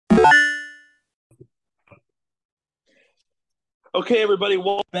Okay, everybody,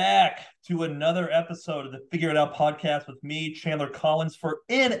 welcome back to another episode of the Figure It Out podcast with me, Chandler Collins, for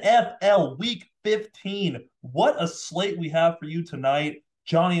NFL Week 15. What a slate we have for you tonight.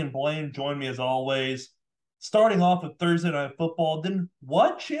 Johnny and Blaine join me as always. Starting off with Thursday Night Football. Then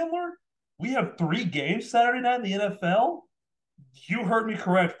what, Chandler? We have three games Saturday night in the NFL? You heard me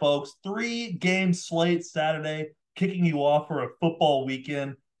correct, folks. Three-game slate Saturday, kicking you off for a football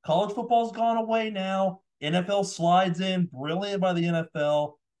weekend. College football's gone away now. NFL slides in, brilliant by the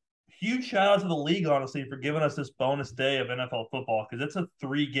NFL. Huge shout out to the league, honestly, for giving us this bonus day of NFL football because it's a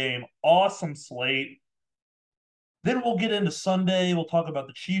three-game awesome slate. Then we'll get into Sunday. We'll talk about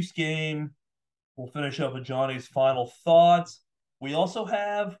the Chiefs game. We'll finish up with Johnny's final thoughts. We also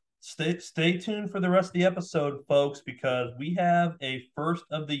have stay tuned for the rest of the episode, folks, because we have a first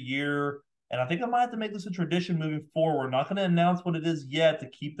of the year, and I think I might have to make this a tradition moving forward. We're not going to announce what it is yet to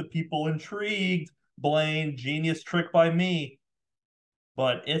keep the people intrigued. Blaine, genius trick by me.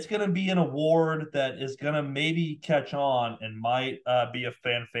 But it's going to be an award that is going to maybe catch on and might be a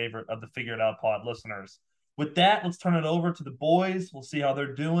fan favorite of the Figure It Out Pod listeners. With that, let's turn it over to the boys. We'll see how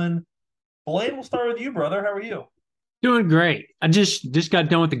they're doing. Blaine, we'll start with you, brother. How are you? Doing great. I just got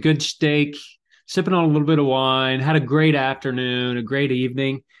done with a good steak, sipping on a little bit of wine, had a great afternoon, a great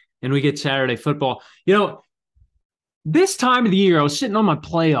evening, and we get Saturday football. This time of the year, I was sitting on my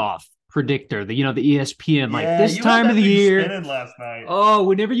playoff predictor, the ESPN, like Yeah, this you had time of that the thing year. spinning last night. Oh,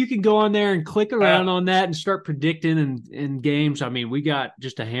 whenever you can go on there and click around Uh, on that and start predicting in games. I mean, we got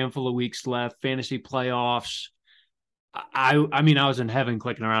just a handful of weeks left, fantasy playoffs. I mean, I was in heaven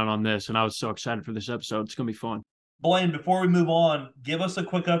clicking around on this, and I was so excited for this episode. It's gonna be fun. Blaine, before we move on, give us a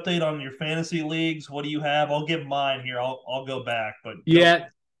quick update on your fantasy leagues. What do you have? I'll give mine here. I'll go back, but go. Yeah,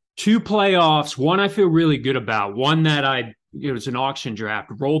 two playoffs. One I feel really good about. One that it was an auction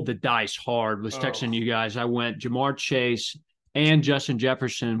draft, rolled the dice hard, was texting Oh, you guys. I went Jamar Chase and Justin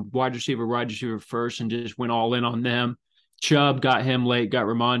Jefferson, wide receiver first, and just went all in on them. Chubb got him late, got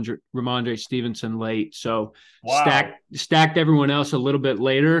Ramondre Stevenson late. So wow. stacked everyone else a little bit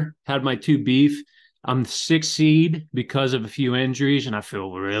later. Had my two beef. I'm the sixth seed because of a few injuries, and I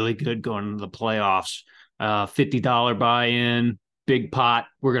feel really good going into the playoffs. $50 buy-in, big pot.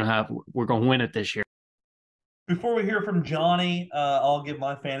 We're gonna win it this year. Before we hear from Johnny, I'll give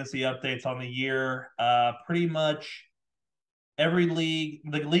my fantasy updates on the year. Pretty much every league,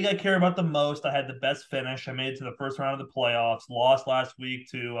 the league I care about the most, I had the best finish. I made it to the first round of the playoffs. Lost last week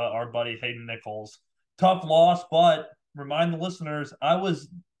to our buddy Hayden Nichols. Tough loss, but remind the listeners,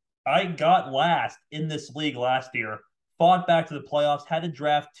 I got last in this league last year. Fought back to the playoffs. Had to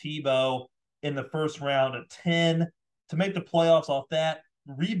draft Tebow in the first round at 10 to make the playoffs off that.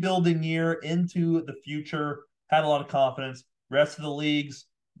 Rebuilding year into the future. Had a lot of confidence. Rest of the leagues,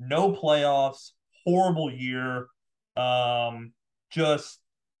 no playoffs. Horrible year. Just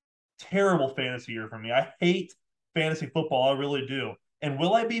terrible fantasy year for me. I hate fantasy football. I really do. And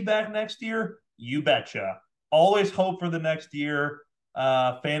will I be back next year? You betcha. Always hope for the next year.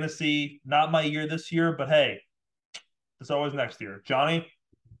 Fantasy, not my year this year, but hey, it's always next year. Johnny,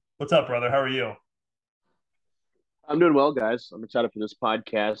 what's up, brother? How are you? I'm doing well, guys. I'm excited for this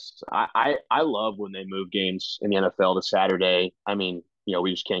podcast. I love when they move games in the NFL to Saturday. I mean,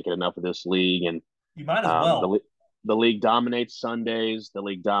 we just can't get enough of this league, and You might as um, the well. le- the league dominates Sundays, the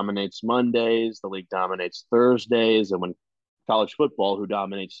league dominates Mondays, the league dominates Thursdays, and when college football, who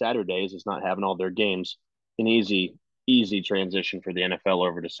dominates Saturdays, is not having all their games, an easy transition for the NFL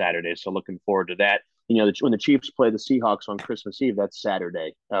over to Saturday. So looking forward to that. When the Chiefs play the Seahawks on Christmas Eve, that's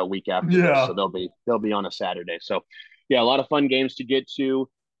Saturday, week after this. So Yeah. they'll be on a Saturday. So yeah, a lot of fun games to get to.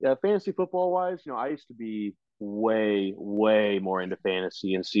 Fantasy football wise, I used to be way more into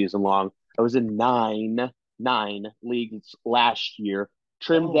fantasy and season long. I was in nine leagues last year.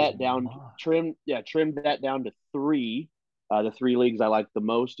 Oh my. Trimmed that down to three. The three leagues I like the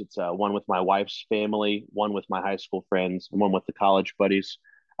most. It's one with my wife's family, one with my high school friends, and one with the college buddies.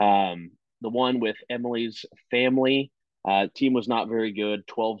 The one with Emily's family team was not very good.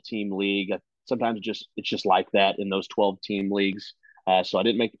 12-team league. Sometimes it's just like that in those 12-team leagues. So I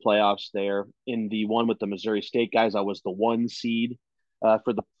didn't make the playoffs there. In the one with the Missouri State guys, I was the one seed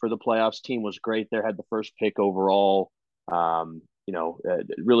for the playoffs. Team was great there. Had the first pick overall.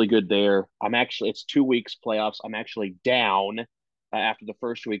 Really good there. It's 2 weeks playoffs. I'm actually down after the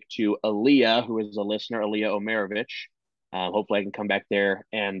first week to Aaliyah, who is a listener, Aaliyah Omerovich. Hopefully I can come back there.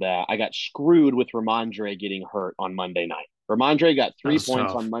 And I got screwed with Ramondre getting hurt on Monday night. Ramondre got That three was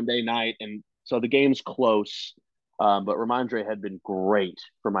points on tough. Monday night, and so the game's close. But Ramondre had been great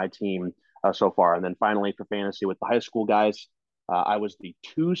for my team so far. And then finally for fantasy with the high school guys, I was the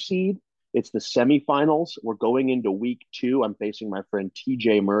two seed. It's the semifinals. We're going into week 2. I'm facing my friend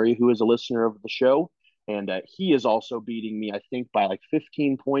TJ Murray, who is a listener of the show. And he is also beating me, I think, by like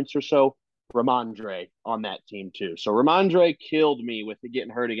 15 points or so. Ramondre on that team, too. So Ramondre killed me with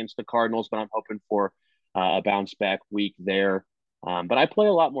getting hurt against the Cardinals, but I'm hoping for a bounce back week there. But I play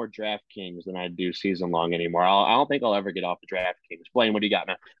a lot more DraftKings than I do season long anymore. I don't think I'll ever get off the DraftKings. Blaine, what do you got,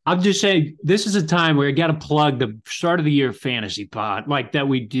 man? I'm just saying, this is a time where you got to plug the start of the year fantasy pod like that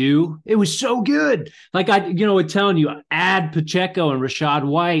we do. It was so good. Like telling you, add Pacheco and Rachaad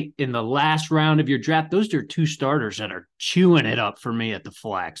White in the last round of your draft. Those are 2 starters that are chewing it up for me at the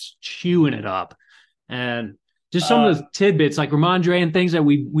flex, chewing it up. And just some of those tidbits like Ramondre and things that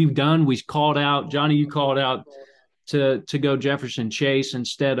we've done. We called out, Johnny, you called out to go Jefferson Chase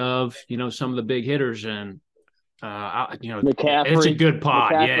instead of, some of the big hitters. And, McCaffrey, it's a good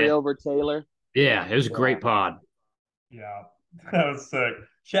pod. McCaffrey Yeah. over Taylor. Yeah, it was a great pod. Yeah, that was sick.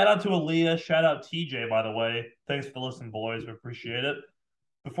 Shout out to Aaliyah. Shout out TJ, by the way. Thanks for listening, boys. We appreciate it.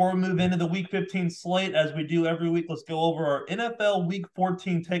 Before we move into the Week 15 slate, as we do every week, let's go over our NFL Week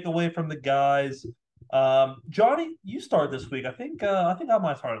 14 takeaway from the guys. Johnny, you start this week. I think I might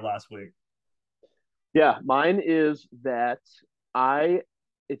have started last week. Yeah, mine is that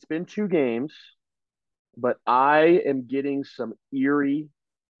it's been 2 games, but I am getting some eerie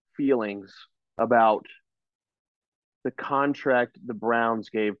feelings about the contract the Browns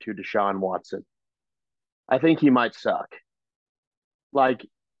gave to Deshaun Watson. I think he might suck. Like,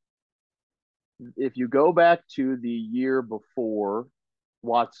 if you go back to the year before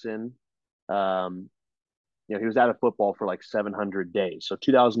Watson, he was out of football for like 700 days. So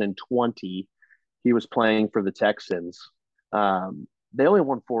 2020, he was playing for the Texans. They only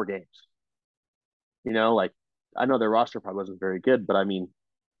won 4 games. I know their roster probably wasn't very good, but I mean,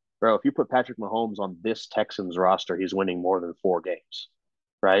 bro, if you put Patrick Mahomes on this Texans roster, he's winning more than 4 games,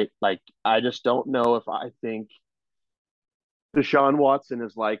 right? Like, I just don't know if I think Deshaun Watson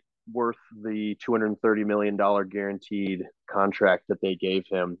is like worth the $230 million guaranteed contract that they gave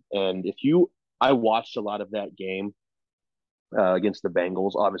him. And I watched a lot of that game against the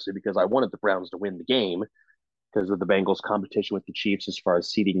Bengals, obviously, because I wanted the Browns to win the game because of the Bengals' competition with the Chiefs as far as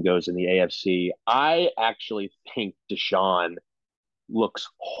seeding goes in the AFC. I actually think Deshaun looks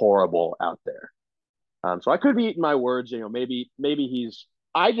horrible out there. So I could be eating my words. Maybe he's.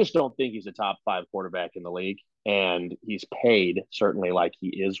 I just don't think he's a top 5 quarterback in the league, and he's paid certainly like he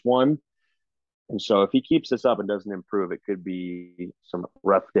is one. And so if he keeps this up and doesn't improve, it could be some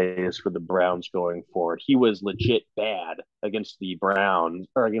rough days for the Browns going forward. He was legit bad against the Browns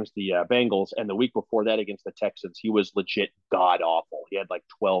or against the Bengals. And the week before that against the Texans, he was legit god awful. He had like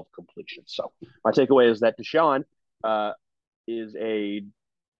 12 completions. So my takeaway is that Deshaun is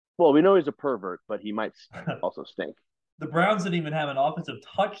we know he's a pervert, but he might also stink. The Browns didn't even have an offensive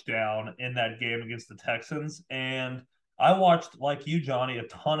touchdown in that game against the Texans. And I watched, like you, Johnny, a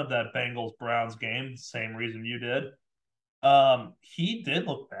ton of that Bengals-Browns game, the same reason you did. He did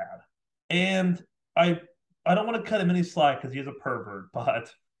look bad. And I don't want to cut him any slack because he's a pervert,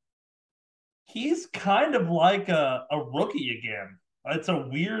 but he's kind of like a rookie again. It's a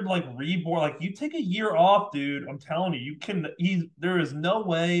weird, like, reborn. Like, you take a year off, dude. I'm telling you, there is no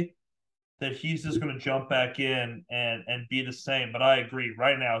way that he's just going to jump back in and be the same. But I agree.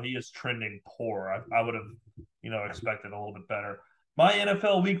 Right now, he is trending poor. I would have expected a little bit better. My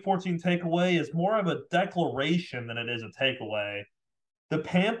NFL Week 14 takeaway is more of a declaration than it is a takeaway. The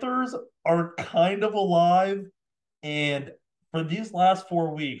Panthers are kind of alive, and for these last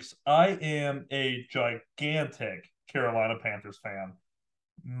 4 weeks, I am a gigantic Carolina Panthers fan.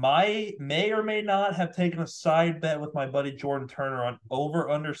 May or may not have taken a side bet with my buddy Jordan Turner on over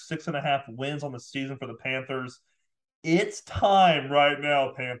under 6.5 wins on the season for the Panthers. It's time right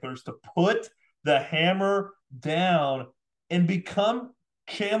now, Panthers, to put the hammer down and become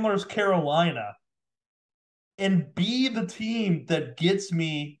Chandler's Carolina and be the team that gets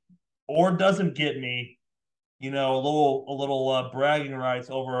me or doesn't get me, a little bragging rights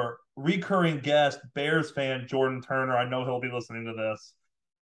over recurring guest Bears fan Jordan Turner. I know he'll be listening to this.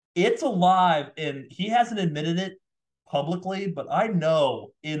 It's alive, and he hasn't admitted it publicly, but I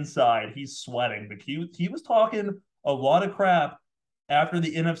know inside he's sweating. But he was talking a lot of crap after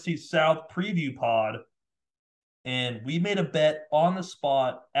the NFC South preview pod, and we made a bet on the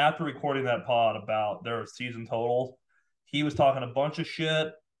spot after recording that pod about their season totals. He was talking a bunch of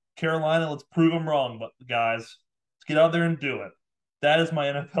shit. Carolina, let's prove him wrong, but guys, let's get out there and do it. That is my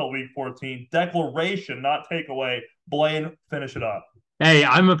NFL Week 14 declaration, not takeaway. Blaine, finish it up. Hey,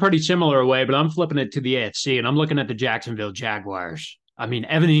 I'm a pretty similar way, but I'm flipping it to the AFC, and I'm looking at the Jacksonville Jaguars. I mean,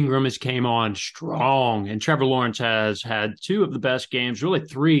 Evan Ingram has came on strong, and Trevor Lawrence has had two of the best games, really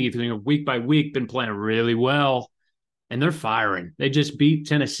three, week by week, been playing really well, and they're firing. They just beat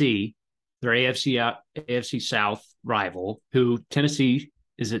Tennessee, their AFC South rival, who Tennessee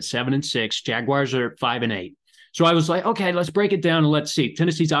is at 7-6. Jaguars are at 5-8. So I was like, okay, let's break it down and let's see.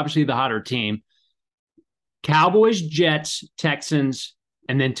 Tennessee's obviously the hotter team. Cowboys, Jets, Texans,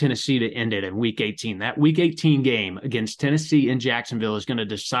 and then Tennessee to end it in Week 18. That Week 18 game against Tennessee and Jacksonville is going to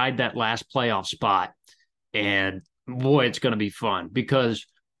decide that last playoff spot. And boy, it's going to be fun because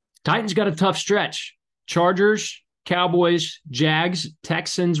Titans got a tough stretch. Chargers, Cowboys, Jags,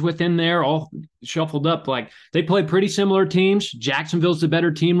 Texans within there, all shuffled up. Like they play pretty similar teams. Jacksonville's the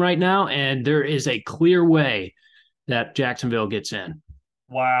better team right now, and there is a clear way that Jacksonville gets in.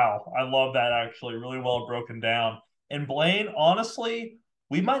 Wow. I love that, actually. Really well broken down. And Blaine, honestly,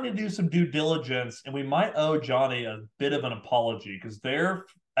 we might need to do some due diligence, and we might owe Johnny a bit of an apology because they're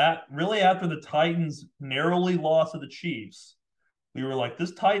really after the Titans narrowly lost to the Chiefs. We were like,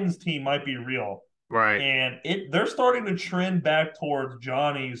 this Titans team might be real. Right. And they're starting to trend back towards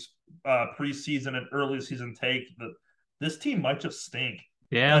Johnny's preseason and early season take that this team might just stink.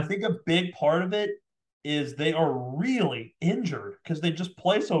 Yeah. And I think a big part of it is they are really injured because they just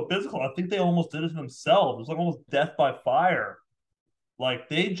play so physical. I think they almost did it to themselves. It was like almost death by fire. Like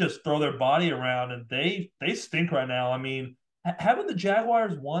they just throw their body around and they stink right now. I mean, haven't the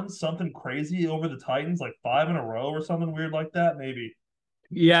Jaguars won something crazy over the Titans, like 5 in a row or something weird like that? Maybe.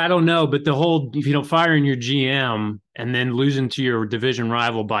 Yeah, I don't know, but the whole firing your GM and then losing to your division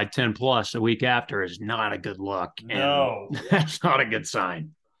rival by 10 plus a week after is not a good look. No, that's not a good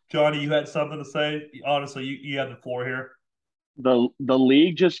sign. Johnny, you had something to say? Honestly, you have the floor here. The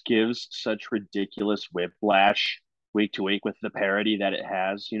league just gives such ridiculous whiplash week to week with the parity that it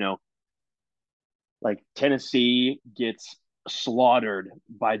has. Like Tennessee gets slaughtered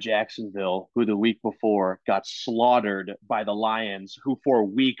by Jacksonville, who the week before got slaughtered by the Lions, who for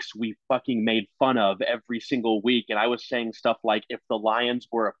weeks we fucking made fun of every single week. And I was saying stuff like, if the Lions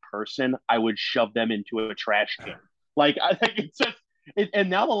were a person, I would shove them into a trash can. Like, I think it's just, and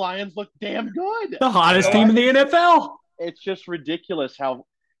now the Lions look damn good. The hottest team in the NFL. It's just ridiculous how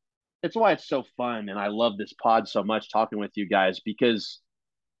it's why it's so fun. And I love this pod so much talking with you guys because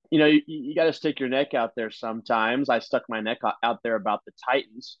you got to stick your neck out there sometimes. I stuck my neck out there about the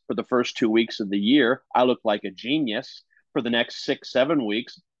Titans for the first 2 weeks of the year. I looked like a genius. For the next 6-7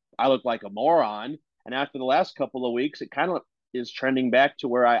 weeks, I looked like a moron. And after the last couple of weeks, it kind of is trending back to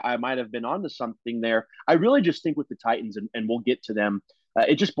where I might have been onto something there. I really just think with the Titans, and we'll get to them,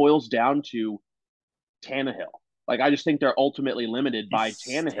 it just boils down to Tannehill. Like, I just think they're ultimately limited by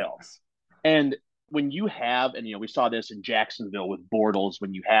Tannehill. And when you have, and we saw this in Jacksonville with Bortles,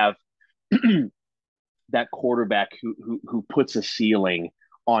 when you have that quarterback who puts a ceiling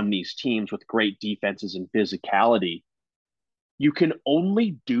on these teams with great defenses and physicality, you can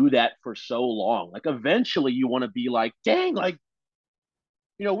only do that for so long. Like eventually you want to be like, dang, like,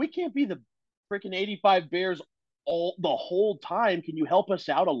 we can't be the freaking 85 Bears the whole time. Can you help us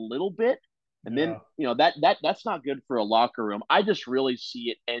out a little bit? And then, that's not good for a locker room. I just really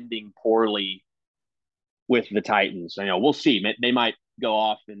see it ending poorly with the Titans. We'll see. They might go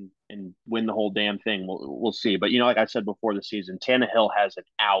off and win the whole damn thing. We'll see. But, like I said before the season, Tannehill has an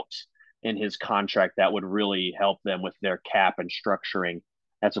out in his contract that would really help them with their cap and structuring.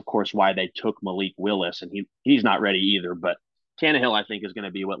 That's, of course, why they took Malik Willis, and he's not ready either. But Tannehill, I think, is going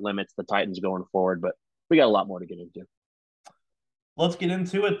to be what limits the Titans going forward. But we got a lot more to get into. Let's get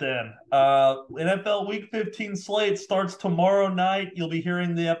into it then. NFL Week 15 slate starts tomorrow night. You'll be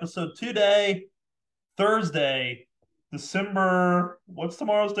hearing the episode today, Thursday, December. What's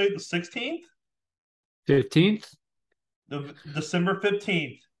tomorrow's date? The 16th? 15th? December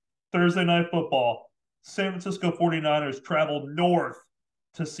 15th, Thursday Night Football. San Francisco 49ers travel north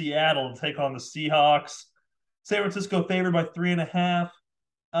to Seattle to take on the Seahawks. San Francisco favored by 3.5.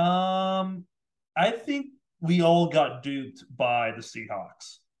 I think we all got duped by the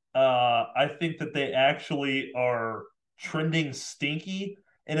Seahawks. I think that they actually are trending stinky.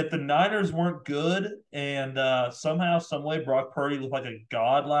 And if the Niners weren't good and somehow, some way, Brock Purdy looked like a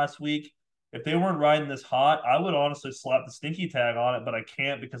god last week, if they weren't riding this hot, I would honestly slap the stinky tag on it, but I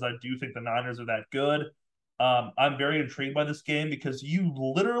can't because I do think the Niners are that good. I'm very intrigued by this game because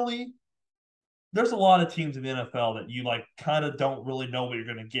there's a lot of teams in the NFL that you kind of don't really know what you're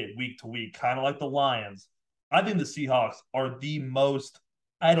going to get week to week, kind of like the Lions. I think the Seahawks are the most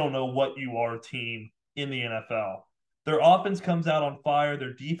I don't know what you are team in the NFL. Their offense comes out on fire.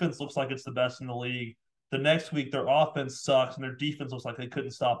 Their defense looks like it's the best in the league. The next week, their offense sucks, and their defense looks like they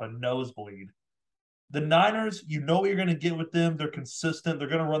couldn't stop a nosebleed. The Niners, you know what you're going to get with them. They're consistent. They're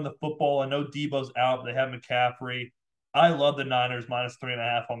going to run the football. I know Debo's out. They have McCaffrey. I love the Niners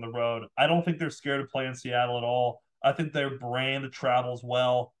 -3.5 on the road. I don't think they're scared of playing Seattle at all. I think their brand travels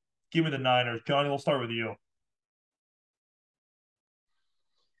well. Give me the Niners. Johnny, we'll start with you.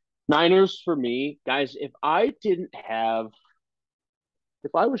 Niners for me, guys. If I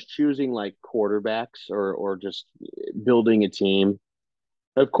was choosing like quarterbacks or just building a team,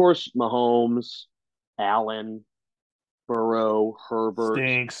 of course, Mahomes, Allen, Burrow, Herbert.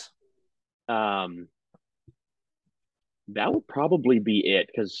 Stinks. Um, that would probably be it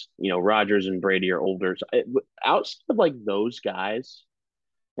because Rodgers and Brady are older. So outside of like those guys,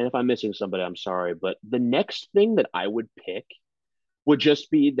 and if I'm missing somebody, I'm sorry, but the next thing that I would pick would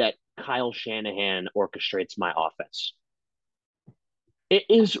just be that Kyle Shanahan orchestrates my offense. It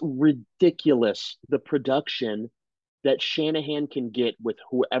is ridiculous the production that Shanahan can get with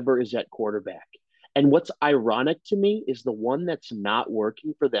whoever is at quarterback. And what's ironic to me is the one that's not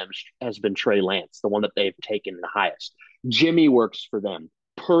working for them has been Trey Lance, the one that they've taken the highest. Jimmy works for them.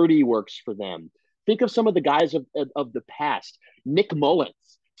 Purdy works for them. Think of some of the guys of the past. Nick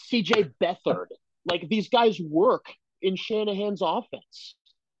Mullins, CJ Beathard. Like these guys work in Shanahan's offense.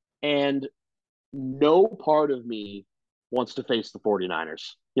 And no part of me wants to face the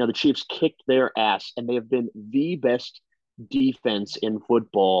 49ers. The Chiefs kicked their ass, and they have been the best defense in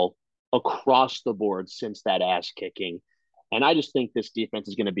football across the board since that ass kicking. And I just think this defense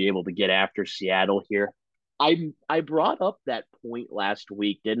is going to be able to get after Seattle here. I brought up that point last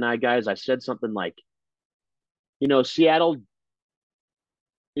week, didn't I, guys? I said something like, Seattle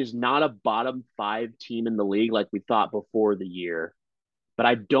is not a bottom 5 team in the league like we thought before the year. But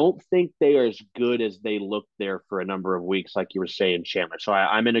I don't think they are as good as they looked there for a number of weeks, like you were saying, Chandler. So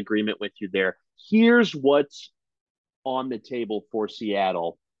I'm in agreement with you there. Here's what's on the table for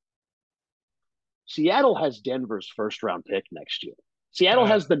Seattle. Seattle has Denver's first round pick next year. Seattle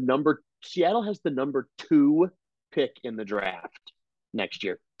has the number 2 pick in the draft next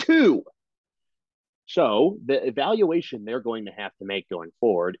year. 2. So the evaluation they're going to have to make going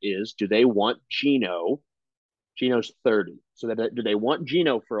forward is, do they want Geno? Geno's 30. So do they want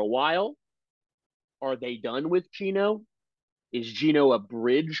Geno for a while? Are they done with Geno? Is Geno a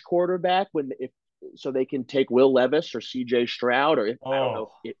bridge quarterback so they can take Will Levis or CJ Stroud? I don't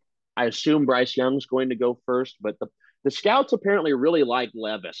know. I assume Bryce Young's going to go first, but the scouts apparently really like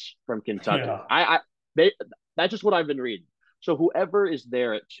Levis from Kentucky. Yeah. That's just what I've been reading. So whoever is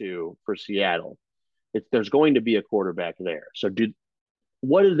there at 2 for Seattle, there's going to be a quarterback there. So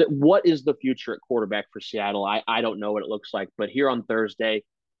what is the future at quarterback for Seattle? I don't know what it looks like, but here on Thursday,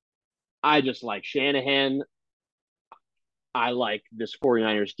 I just like Shanahan. I like this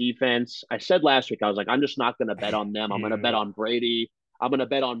 49ers defense. I said last week, I was like, I'm just not going to bet on them. I'm going to bet on Brady. I'm going to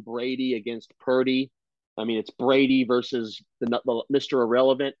bet on Brady against Purdy. I mean, it's Brady versus the Mr.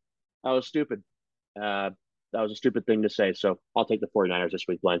 Irrelevant. That was stupid. That was a stupid thing to say. So I'll take the 49ers this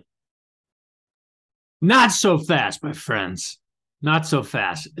week, Blaine. Not so fast, my friends. Not so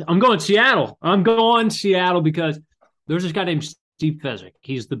fast. I'm going Seattle. Because there's this guy named Steve Fezzik.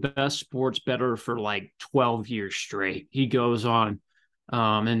 He's the best sports bettor for like 12 years straight. He goes on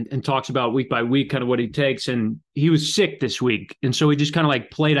and talks about week by week kind of what he takes. And he was sick this week. And so he just kind of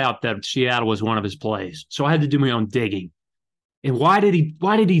like played out that Seattle was one of his plays. So I had to do my own digging. And why did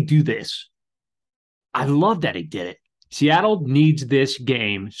he do this? I love that he did it. Seattle needs this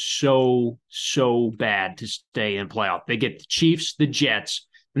game so bad to stay in playoff. They get the Chiefs, the Jets,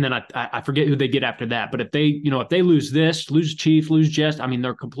 and then I forget who they get after that. But if they lose Chiefs, lose Jets, I mean,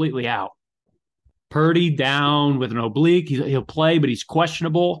 they're completely out. Purdy down with an oblique. He'll play, but he's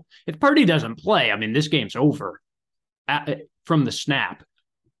questionable. If Purdy doesn't play, I mean, this game's over from the snap.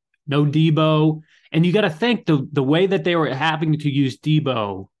 No Debo. And you got to think the way that they were having to use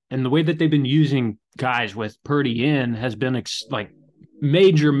Debo and the way that they've been using guys with Purdy in has been like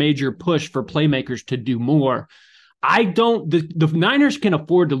major push for playmakers to do more. The Niners can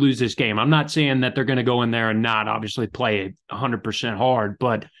afford to lose this game. I'm not saying that they're going to go in there and not obviously play 100% hard,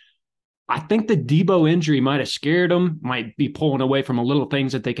 but I think the Debo injury might have scared them, might be pulling away from a little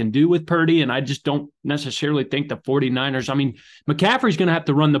things that they can do with Purdy. And I just don't necessarily think the 49ers, I mean, McCaffrey's going to have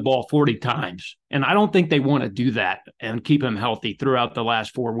to run the ball 40 times. And I don't think they want to do that and keep him healthy throughout the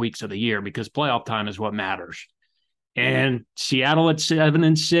last 4 weeks of the year because playoff time is what matters. And Seattle at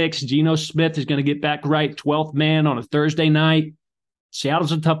 7-6, Geno Smith is going to get back right, 12th man on a Thursday night.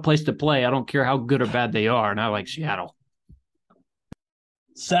 Seattle's a tough place to play. I don't care how good or bad they are. And I like Seattle.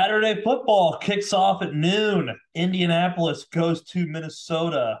 Saturday football kicks off at noon. Indianapolis goes to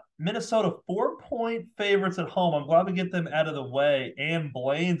Minnesota. Minnesota 4-point favorites at home. I'm glad we get them out of the way. And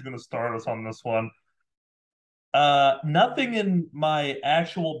Blaine's going to start us on this one. Nothing in my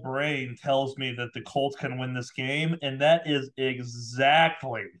actual brain tells me that the Colts can win this game, and that is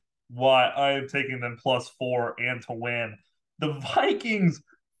exactly why I am taking them +4 and to win. The Vikings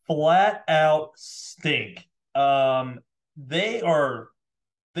flat out stink. They are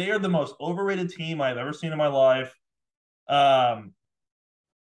the most overrated team I've ever seen in my life. Um,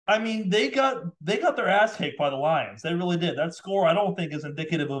 I mean, they got their ass kicked by the Lions. They really did. That score, I don't think, is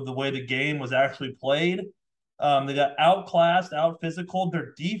indicative of the way the game was actually played. They got outclassed, out physical.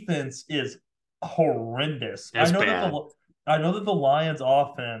 Their defense is horrendous. That's bad. I know that the Lions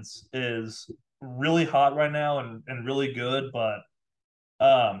offense is really hot right now and really good, but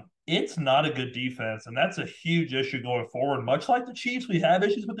it's not a good defense, and that's a huge issue going forward. Much like the Chiefs, we have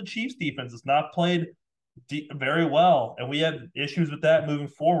issues with the Chiefs defense. It's not played very well, and we have issues with that moving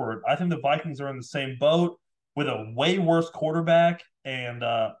forward. I think the Vikings are in the same boat with a way worse quarterback, and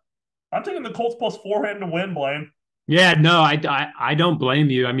I'm taking the Colts +4 and to win, Blaine. Yeah, no, I don't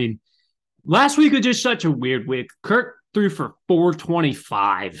blame you. I mean, last week was just such a weird week. Kirk threw for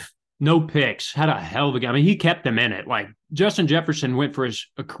 425, no picks, had a hell of a game. I mean, he kept them in it. Like Justin Jefferson went for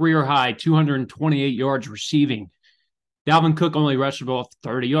a career high 228 yards receiving. Dalvin Cook only rushed the ball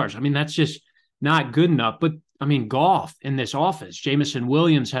 30 yards. I mean, that's just not good enough. But I mean, Goff in this offense, Jamison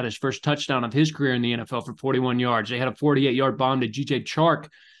Williams had his first touchdown of his career in the NFL for 41 yards. They had a 48-yard bomb to GJ Chark.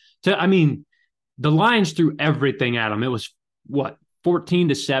 I mean, the Lions threw everything at them. It was what,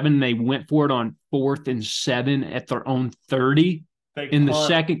 14-7. They went for it on 4th and 7 at their own 30 in the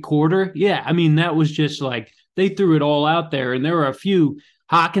second quarter. Yeah, I mean, that was just like they threw it all out there. And there were a few.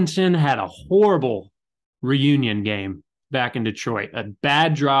 Hawkinson had a horrible reunion game back in Detroit. A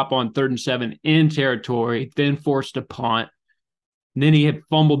bad drop on 3rd and 7 in territory, then forced a punt. And then he had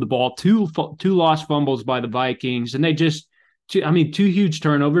fumbled the ball, two lost fumbles by the Vikings. And they just, two huge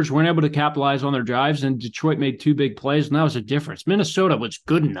turnovers, weren't able to capitalize on their drives, and Detroit made 2 big plays, and that was a difference. Minnesota was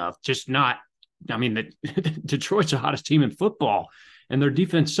good enough, just not – I mean, Detroit's the hottest team in football, and their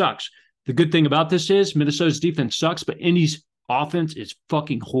defense sucks. The good thing about this is Minnesota's defense sucks, but Indy's offense is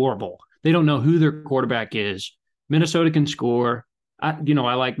fucking horrible. They don't know who their quarterback is. Minnesota can score. I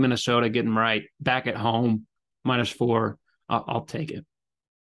like Minnesota getting right back at home, -4. I'll take it.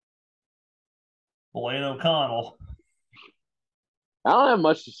 Blaine O'Connell. I don't have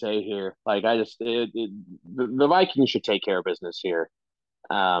much to say here. Like, the Vikings should take care of business here.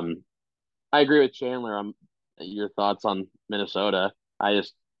 I agree with Chandler on your thoughts on Minnesota.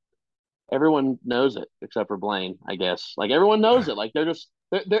 Everyone knows it except for Blaine, I guess. Like, everyone knows it. Like,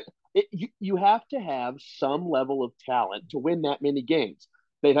 you have to have some level of talent to win that many games.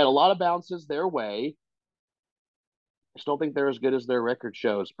 They've had a lot of bounces their way. I still think they're as good as their record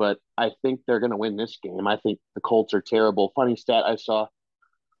shows, but I think they're going to win this game. I think the Colts are terrible. Funny stat I saw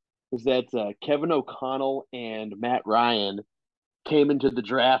is that Kevin O'Connell and Matt Ryan came into the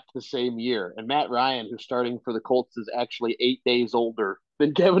draft the same year. And Matt Ryan, who's starting for the Colts, is actually 8 days older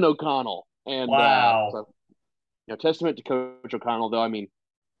than Kevin O'Connell. And wow. Testament to Coach O'Connell, though. I mean,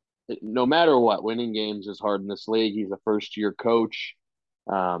 no matter what, winning games is hard in this league. He's a first-year coach.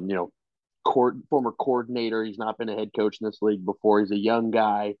 Former coordinator. He's not been a head coach in this league before. He's a young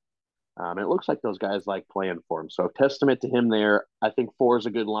guy. And it looks like those guys like playing for him. So testament to him there. I think 4 is a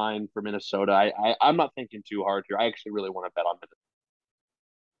good line for Minnesota. I'm not thinking too hard here. I actually really want to bet on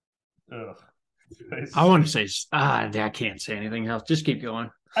Minnesota. I want to say, I can't say anything else. Just keep going.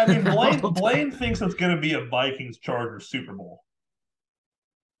 I mean, Blaine thinks it's going to be a Vikings-Chargers Super Bowl.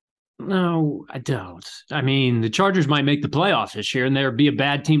 No, I don't. I mean, the Chargers might make the playoffs this year, and there'd be a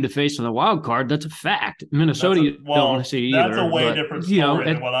bad team to face on the wild card. That's a fact. Minnesota, don't want to see either. That's a way different story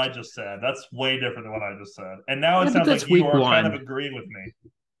than what I just said. That's way different than what I just said. And now it sounds like you are kind of agreeing with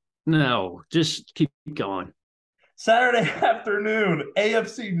me. No, just keep going. Saturday afternoon,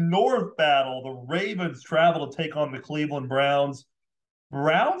 AFC North battle. The Ravens travel to take on the Cleveland Browns.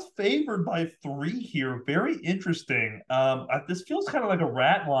 Browns favored by 3 here. Very interesting. This feels kind of like a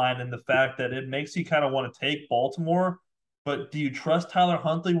rat line in the fact that it makes you kind of want to take Baltimore. But do you trust Tyler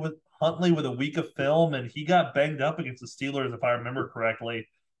Huntley with a week of film? And he got banged up against the Steelers, if I remember correctly.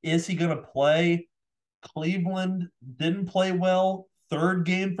 Is he going to play? Cleveland didn't play well. 3rd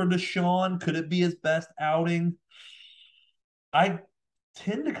game for Deshaun. Could it be his best outing? I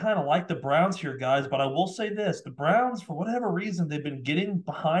tend to kind of like the Browns here, guys, but I will say this. The Browns, for whatever reason, they've been getting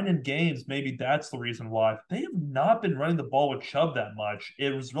behind in games. Maybe that's the reason why. They have not been running the ball with Chubb that much.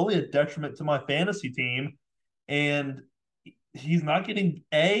 It was really a detriment to my fantasy team, and he's not getting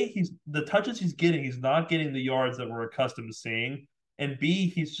the touches he's getting, he's not getting the yards that we're accustomed to seeing, and B,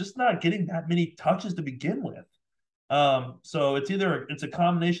 he's just not getting that many touches to begin with. So it's a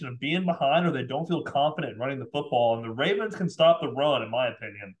combination of being behind or they don't feel confident in running the football, and the Ravens can stop the run, in my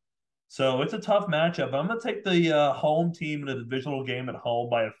opinion. So it's a tough matchup. I'm gonna take the home team in a divisional game at home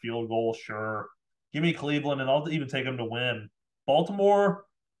by a field goal. Sure, give me Cleveland, and I'll even take them to win. Baltimore,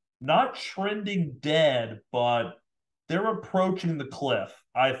 not trending dead, but they're approaching the cliff.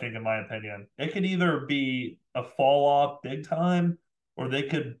 I think, in my opinion, it could either be a fall off big time, or they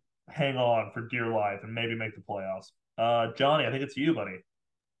could hang on for dear life and maybe make the playoffs. Johnny, I think it's you, buddy.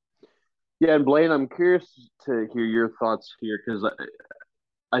 Yeah, and Blaine, I'm curious to hear your thoughts here because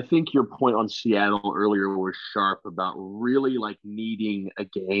I think your point on Seattle earlier was sharp about really like needing a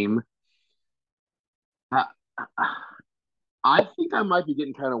game. I, I think I might be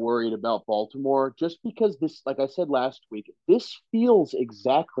getting kind of worried about Baltimore just because this, like I said last week, this feels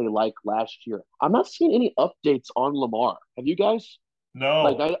exactly like last year. I'm not seeing any updates on Lamar. Have you guys?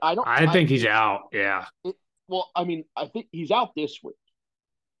 Like, No, I don't, I think he's out. Yeah. well, I mean, I think he's out this week,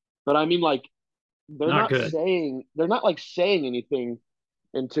 but I mean, like, Not good. they're not like saying anything.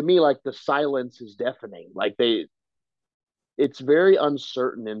 And to me, like, the silence is deafening. Like, it's very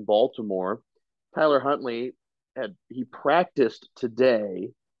uncertain in Baltimore. Tyler Huntley he practiced today,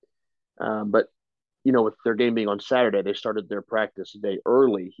 but with their game being on Saturday, they started their practice day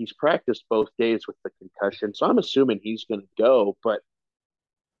early. He's practiced both days with the concussion, so I'm assuming he's going to go. But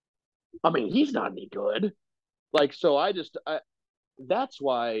I mean, he's not any good. Like, so that's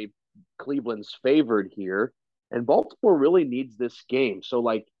why Cleveland's favored here, and Baltimore really needs this game. So,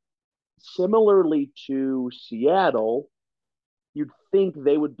 like, similarly to Seattle, you'd think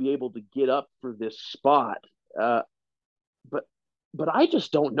they would be able to get up for this spot. Uh, but I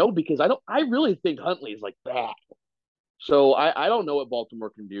just don't know because I really think Huntley is like bad. So I don't know what Baltimore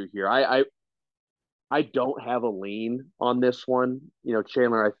can do here. I don't have a lean on this one.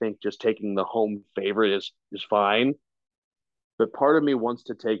 Chandler, I think just taking the home favorite is fine. But part of me wants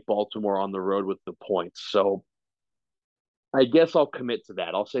to take Baltimore on the road with the points. So I guess I'll commit to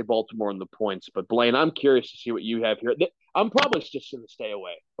that. I'll say Baltimore on the points. But Blaine, I'm curious to see what you have here. I'm probably just going to stay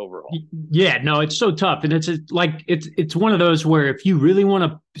away overall. Yeah, no, it's so tough, and it's one of those where if you really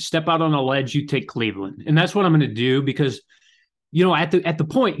want to step out on a ledge, you take Cleveland, and that's what I'm going to do because at the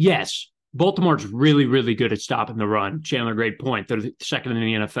point, yes, Baltimore's really really good at stopping the run. Chandler, great point. They're second in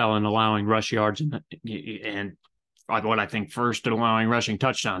the NFL in allowing rush yards and what I think first in allowing rushing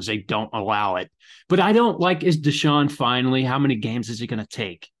touchdowns. They don't allow it, but I don't like is Deshaun finally. How many games is he going to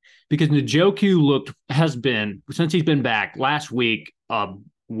take? Because Njoku has been since he's been back last week a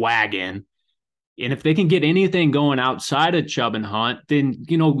wagon. And if they can get anything going outside of Chubb and Hunt, then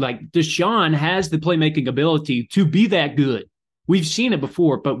like Deshaun has the playmaking ability to be that good. We've seen it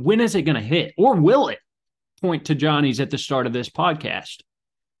before, but when is it going to hit, or will it? Point to Johnny's at the start of this podcast.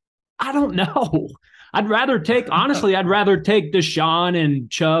 I don't know. I'd rather take Deshaun and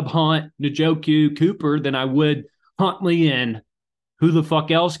Chubb, Hunt, Njoku, Cooper than I would Huntley and who the fuck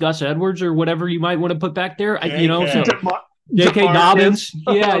else, Gus Edwards or whatever you might want to put back there. J.K. Dobbins.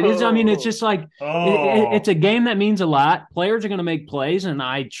 Yeah, it's just like it's a game that means a lot. Players are going to make plays, and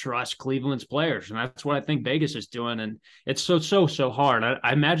I trust Cleveland's players, and that's what I think Vegas is doing. And it's so hard.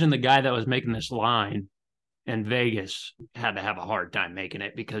 I imagine the guy that was making this line in Vegas had to have a hard time making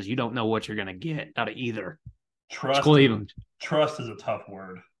it because you don't know what you're going to get out of either. It's Cleveland. Trust is a tough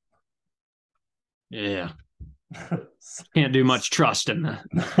word. Yeah. Can't do much trust in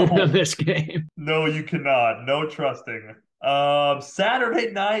this game. No, you cannot. No trusting.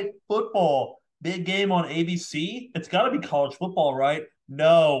 Saturday night football. Big game on ABC. It's got to be college football, right?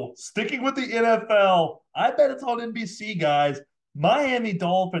 No. Sticking with the NFL. I bet it's on NBC, guys. Miami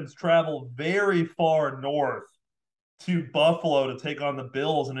Dolphins travel very far north to Buffalo to take on the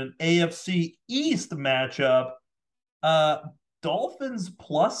Bills in an AFC East matchup. Dolphins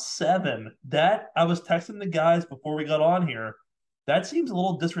 +7. That I was texting the guys before we got on here. That seems a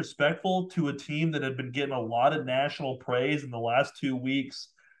little disrespectful to a team that had been getting a lot of national praise in the last 2 weeks.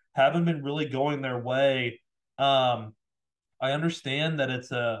 Haven't been really going their way. I understand that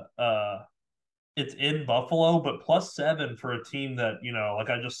it's in Buffalo, but +7 for a team that, like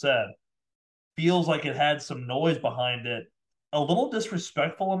I just said, feels like it had some noise behind it. A little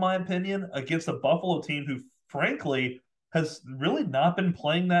disrespectful, in my opinion, against a Buffalo team who, frankly, has really not been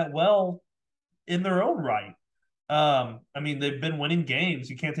playing that well in their own right. They've been winning games.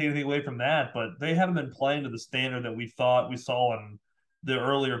 You can't take anything away from that, but they haven't been playing to the standard that we thought we saw in the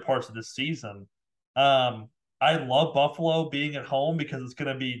earlier parts of this season. I love Buffalo being at home because it's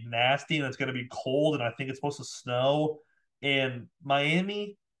going to be nasty and it's going to be cold, and I think it's supposed to snow. And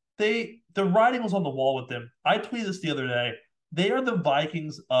Miami, the writing was on the wall with them. I tweeted this the other day. They are the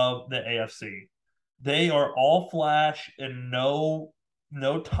Vikings of the AFC. They are all flash and no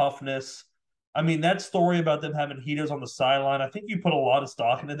toughness. I mean, that story about them having heaters on the sideline, I think you put a lot of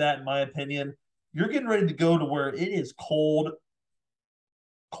stock into that, in my opinion. You're getting ready to go to where it is cold,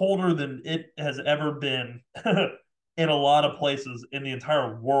 colder than it has ever been in a lot of places in the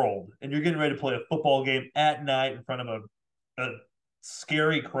entire world. And you're getting ready to play a football game at night in front of a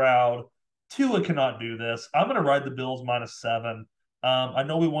scary crowd. Tua cannot do this. I'm going to ride the Bills -7. I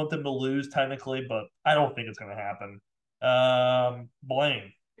know we want them to lose technically, but I don't think it's going to happen.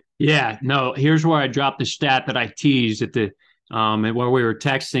 Blaine. Yeah, no, here's where I dropped the stat that I teased at the where we were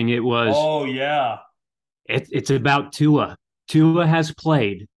texting. It was Oh yeah. it's about Tua. Tua has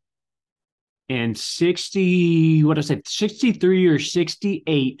played in 60, what did I say, 63 or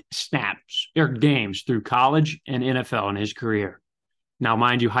 68 snaps or games through college and NFL in his career. Now,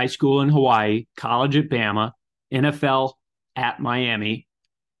 mind you, high school in Hawaii, college at Bama, NFL at Miami.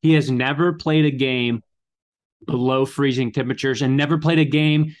 He has never played a game below freezing temperatures and never played a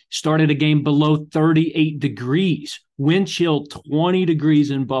game, started a game below 38 degrees, wind chill 20 degrees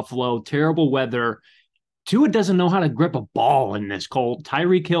in Buffalo, terrible weather. Tua doesn't know how to grip a ball in this cold.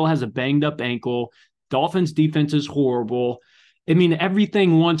 Tyreek Hill has a banged up ankle. Dolphins defense is horrible. I mean,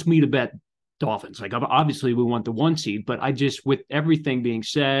 everything wants me to bet Dolphins. Like, obviously, we want the 1 seed, but I just, with everything being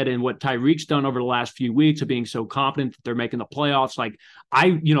said and what Tyreek's done over the last few weeks of being so confident that they're making the playoffs, like,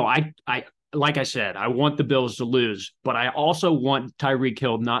 like I said, I want the Bills to lose, but I also want Tyreek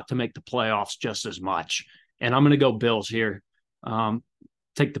Hill not to make the playoffs just as much. And I'm going to go Bills here.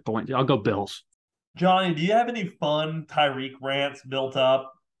 Take the point. I'll go Bills. Johnny, do you have any fun Tyreek rants built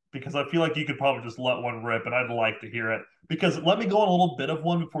up? Because I feel like you could probably just let one rip, and I'd like to hear it. Because let me go on a little bit of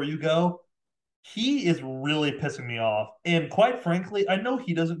one before you go. He is really pissing me off. And quite frankly, I know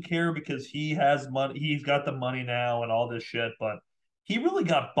he doesn't care because he has money. He's got the money now and all this shit, but he really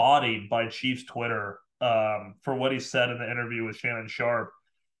got bodied by Chiefs Twitter for what he said in the interview with Shannon Sharp.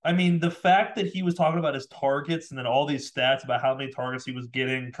 I mean, the fact that he was talking about his targets and then all these stats about how many targets he was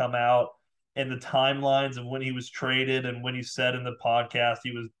getting come out and the timelines of when he was traded and when he said in the podcast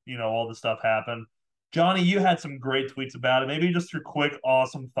he was, all this stuff happened. Johnny, you had some great tweets about it. Maybe just your quick,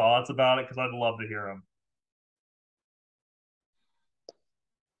 awesome thoughts about it because I'd love to hear them.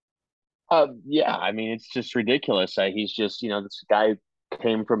 Yeah, I mean, it's just ridiculous. He's just, this guy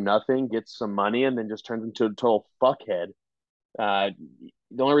came from nothing, gets some money, and then just turns into a total fuckhead. Uh,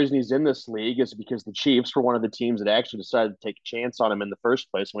 the only reason he's in this league is because the Chiefs were one of the teams that actually decided to take a chance on him in the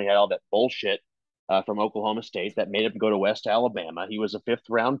first place when we had all that bullshit from Oklahoma State that made him go to West Alabama. He was a fifth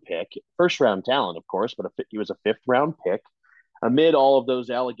round pick, first round talent, of course, but he was a fifth round pick. Amid all of those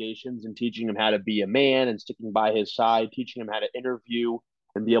allegations and teaching him how to be a man and sticking by his side, teaching him how to interview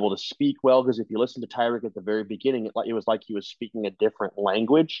and be able to speak well. Because if you listen to Tyreek at the very beginning, it was like he was speaking a different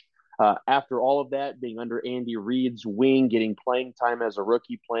language. After all of that, being under Andy Reid's wing, getting playing time as a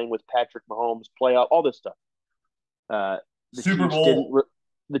rookie, playing with Patrick Mahomes, playoff, all this stuff. Uh, the Super Chiefs Bowl. didn't.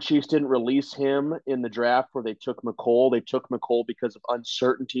 The Chiefs didn't release him in the draft where they took McColl. They took McColl because of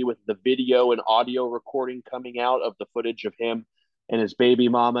uncertainty with the video and audio recording coming out of the footage of him and his baby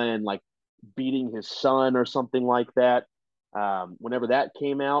mama and like beating his son or something like that. Whenever that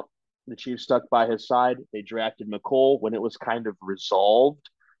came out, the Chiefs stuck by his side. They drafted McColl. When it was kind of resolved,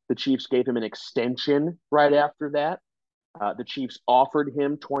 the Chiefs gave him an extension right after that. The Chiefs offered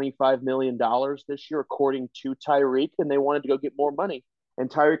him $25 million this year, according to Tyreek, and they wanted to go get more money. And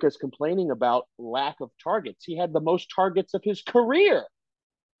Tyreek is complaining about lack of targets. He had the most targets of his career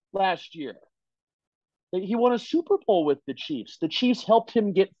last year. He won a Super Bowl with the Chiefs. The Chiefs helped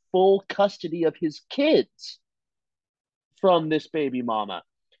him get full custody of his kids from this baby mama.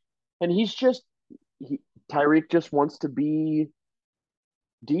 And Tyreek just wants to be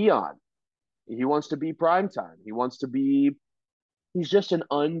Dion. He wants to be primetime. He's just an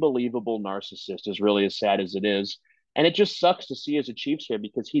unbelievable narcissist, as really as sad as it is. And it just sucks to see as a Chiefs fan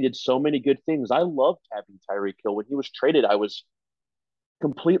because he did so many good things. I loved having Tyreek Hill. When he was traded, I was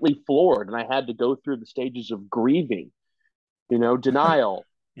completely floored and I had to go through the stages of grieving, denial.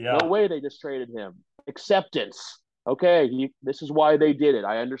 Yeah. No way they just traded him. Acceptance. Okay, this is why they did it.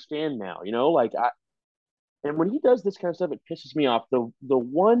 I understand now, and when he does this kind of stuff, it pisses me off. The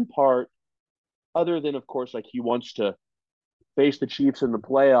one part, other than of course, like he wants to face the Chiefs in the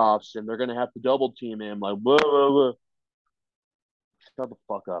playoffs and they're going to have to double team him. Like, blah, blah, blah. Shut the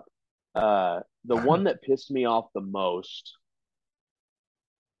fuck up. The one that pissed me off the most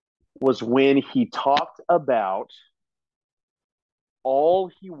was when he talked about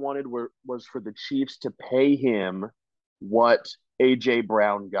all he wanted was for the Chiefs to pay him what A.J.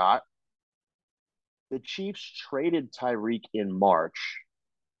 Brown got. The Chiefs traded Tyreek in March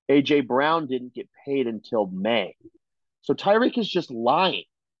AJ Brown didn't get paid until May. So Tyreek is just lying.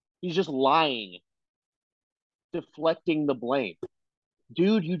 He's just lying, deflecting the blame.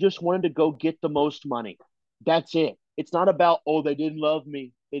 Dude, you just wanted to go get the most money. That's it. It's not about, oh, they didn't love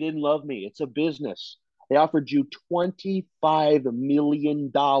me. They didn't love me. It's a business. They offered you $25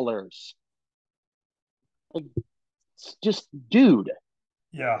 million. Like, just, dude.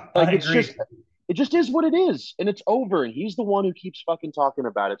 Yeah, Like, I agree. it just is what it is. And it's over. And he's the one who keeps fucking talking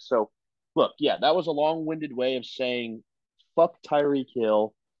about it. So, look, yeah, that was a long winded way of saying, fuck Tyreek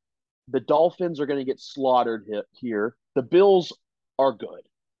Hill. The Dolphins are going to get slaughtered here. The Bills are good.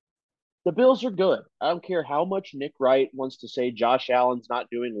 The Bills are good. I don't care how much Nick Wright wants to say Josh Allen's not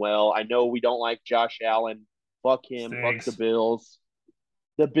doing well. I know we don't like Josh Allen. Fuck him. Fuck the Stinks. Bills.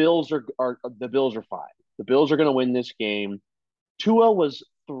 The Bills are fine. The Bills are going to win this game. Tua was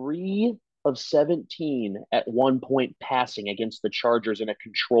 3 of 17 at one point passing against the Chargers in a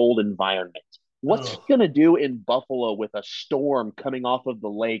controlled environment. What's he Ugh. going to do in Buffalo with a storm coming off of the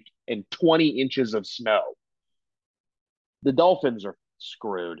lake and 20 inches of snow? The Dolphins are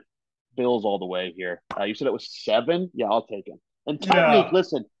screwed. Bills all the way here. You said it was 7? Yeah, I'll take him. And Tyreek, Yeah,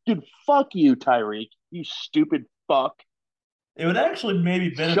 listen, dude, fuck you, Tyreek. You stupid fuck. it would actually maybe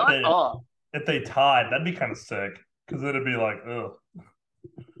Shut benefit up. if they tied. That'd be kind of sick because it'd be like, ugh.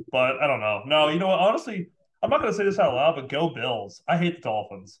 But I don't know. No, you know what? Honestly, I'm not gonna say this out loud, but go Bills. I hate the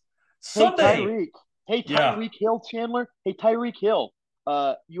Dolphins. Hey, Someday, Tyreek. Hey, yeah, Tyreek Hill, Chandler. Hey, Tyreek Hill.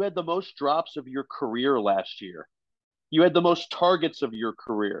 You had the most drops of your career last year. You had the most targets of your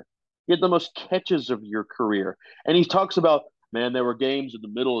career. You had the most catches of your career. And he talks about, man, there were games in the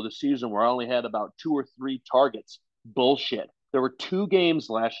middle of the season where I only had about 2 or 3 targets. Bullshit. There were 2 games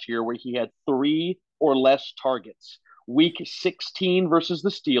last year where he had 3 or less targets. Week 16 versus the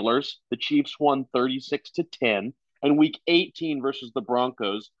Steelers, the Chiefs won 36-10. And week 18 versus the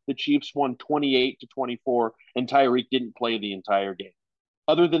Broncos, the Chiefs won 28-24, and Tyreek didn't play the entire game.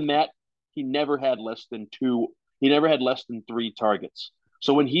 Other than that, he never had less than 2. He never had less than 3 targets.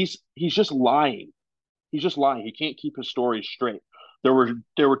 So when he's just lying. He's just lying. He can't keep his stories straight. There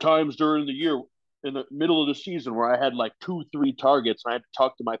were times during the year in the middle of the season where I had like 2, 3 targets and I had to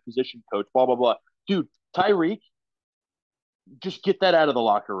talk to my position coach, blah, blah, blah. Dude, Tyreek, just get that out of the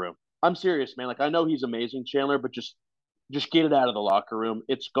locker room. I'm serious, man. Like I know he's amazing, Chandler, but just get it out of the locker room.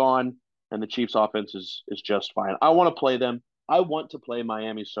 It's gone, and the Chiefs offense is just fine. I want to play them. I want to play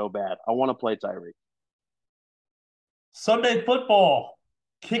Miami so bad. I want to play Tyreek. Sunday football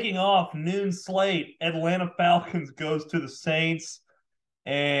kicking off noon slate. Atlanta Falcons goes to the Saints.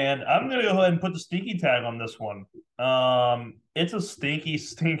 And I'm gonna go ahead and put the stinky tag on this one. It's a stinky,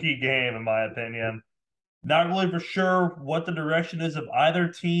 stinky game in my opinion. Not really for sure what the direction is of either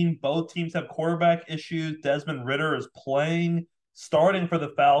team. Both teams have quarterback issues. Desmond Ritter is playing, starting for the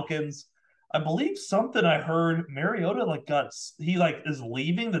Falcons. I believe something I heard Mariota is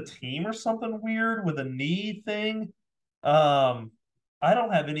leaving the team or something weird with a knee thing. Um, I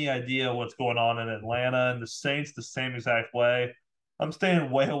don't have any idea what's going on in Atlanta and the Saints the same exact way. I'm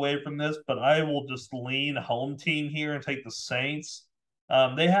staying way away from this, but I will just lean home team here and take the Saints.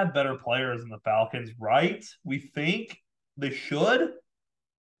 They have better players than the Falcons, right? We think they should.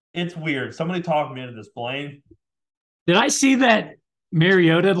 It's weird. Somebody talked me into this, Blaine. Did I see that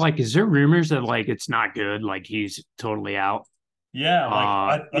Mariota? Like, is there rumors that like it's not good? Like he's totally out. Yeah,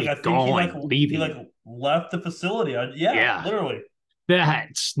 I think he Leaving. left the facility. Yeah, Yeah, literally.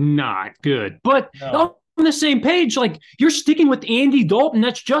 that's not good. But on No. the same page, like you're sticking with Andy Dalton,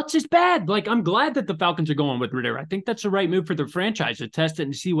 that's just as bad. Like I'm glad that the Falcons are going with Ritter. I think that's the right move for their franchise to test it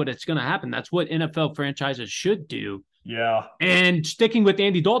and see what it's going to happen. That's what NFL franchises should do. Yeah. And sticking with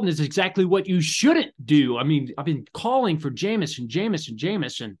Andy Dalton is exactly what you shouldn't do. I mean, I've been calling for Jameson,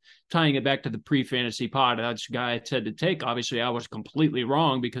 tying it back to the pre-fantasy pod. That's the guy I said to take. Obviously, I was completely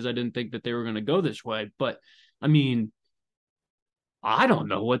wrong because I didn't think that they were going to go this way. But, I mean, I don't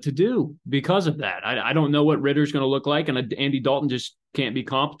know what to do because of that. I don't know what Ritter's going to look like, and Andy Dalton just can't be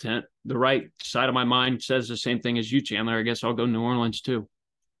competent. The right side of my mind says the same thing as you, Chandler. I guess I'll go New Orleans too.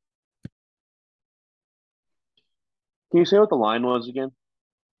 Can you say what the line was again?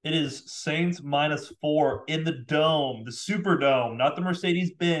 It is Saints -4 in the dome, the Superdome, not the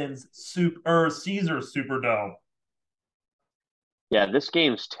Mercedes Benz Caesar Superdome. Yeah, this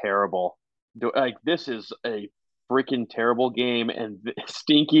game's terrible. Like this is a freaking terrible game and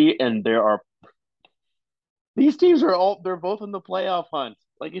stinky. And these teams are they're both in the playoff hunt.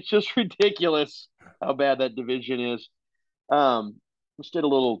 Like it's just ridiculous how bad that division is. Just did a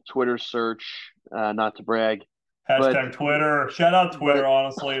little Twitter search, not to brag, but Hashtag Twitter. Shout out Twitter, but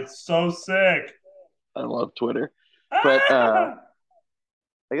honestly. It's so sick. I love Twitter. But Ah!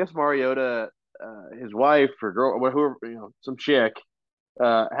 I guess Mariota, his wife or girl, or whoever, some chick,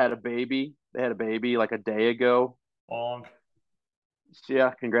 had a baby. They had a baby like a day ago. Long. So,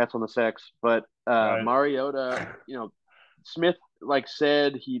 yeah, congrats on the sex. But Right. Mariota, Smith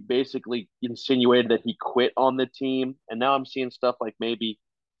said he basically insinuated that he quit on the team, and now I'm seeing stuff like maybe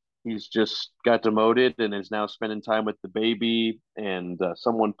he's just got demoted and is now spending time with the baby. And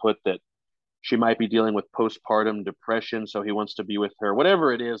someone put that she might be dealing with postpartum depression, so he wants to be with her.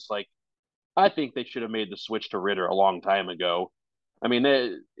 Whatever it is, I think they should have made the switch to Ritter a long time ago. I mean,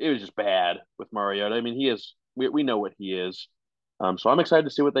 it was just bad with Mariota. I mean, he is. We know what he is. So I'm excited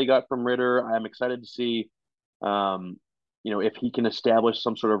to see what they got from Ritter. I'm excited to see, if he can establish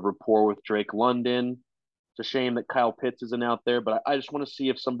some sort of rapport with Drake London. It's a shame that Kyle Pitts isn't out there, but I just want to see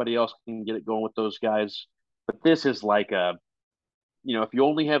if somebody else can get it going with those guys. But this is if you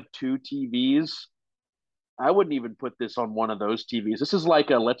only have two TVs, I wouldn't even put this on one of those TVs. This is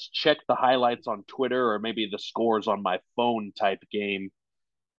like a let's check the highlights on Twitter or maybe the scores on my phone type game.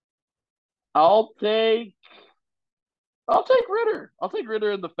 I'll take Ritter. I'll take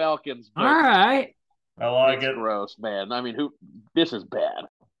Ritter and the Falcons. All right. I like it. Gross, man. I mean, this is bad.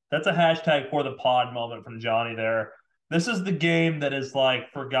 That's a hashtag for the pod moment from Johnny there. This is the game that is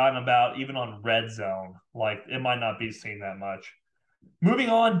forgotten about even on Red Zone. It might not be seen that much. Moving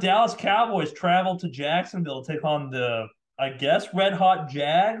on, Dallas Cowboys travel to Jacksonville to take on the, I guess, red hot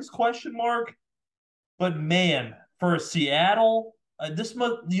Jags, ? But man, for Seattle, this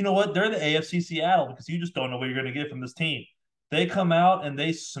must, you know what? They're the AFC Seattle because you just don't know what you're going to get from this team. They come out and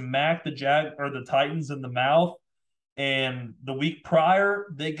they smack the Titans in the mouth. And the week prior,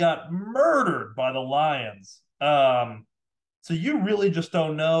 they got murdered by the Lions. So you really just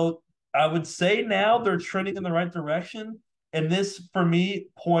don't know. I would say now they're trending in the right direction. And this, for me,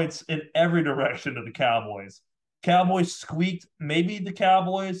 points in every direction to the Cowboys. Cowboys squeaked. Maybe the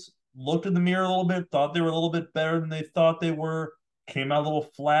Cowboys looked in the mirror a little bit, thought they were a little bit better than they thought they were, came out a little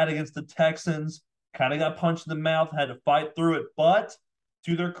flat against the Texans, kind of got punched in the mouth, had to fight through it. But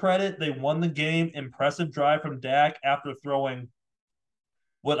to their credit, they won the game. Impressive drive from Dak after throwing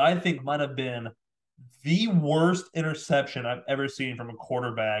what I think might have been the worst interception I've ever seen from a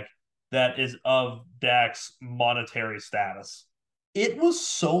quarterback that is of Dak's monetary status. It was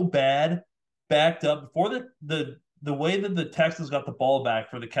so bad, backed up before the way that the Texans got the ball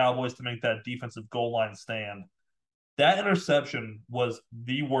back for the Cowboys to make that defensive goal line stand. That interception was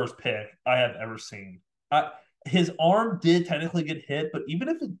the worst pick I have ever seen. His arm did technically get hit, but even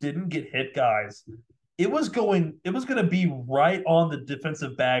if it didn't get hit, guys, it was going to be right on the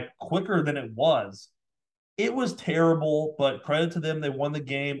defensive back quicker than it was. It was terrible, but credit to them. They won the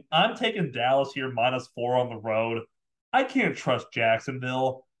game. I'm taking Dallas here -4 on the road. I can't trust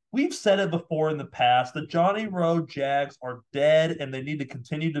Jacksonville. We've said it before in the past. The Johnny Road Jags are dead, and they need to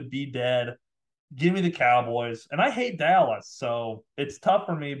continue to be dead. Give me the Cowboys. And I hate Dallas, so it's tough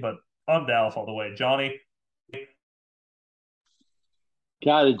for me, but I'm Dallas all the way. Johnny?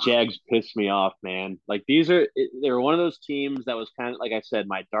 God, the Jags piss me off, man. They're one of those teams that was kind of, like I said,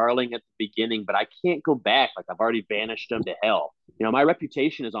 my darling at the beginning, but I can't go back. I've already banished them to hell. My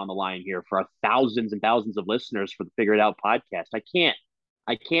reputation is on the line here for thousands and thousands of listeners for the Figure It Out podcast. I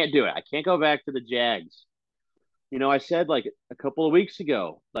can't do it. I can't go back to the Jags. I said a couple of weeks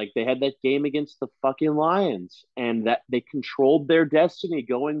ago, they had that game against the fucking Lions and that they controlled their destiny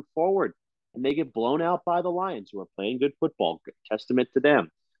going forward. And they get blown out by the Lions, who are playing good football. Good testament to them.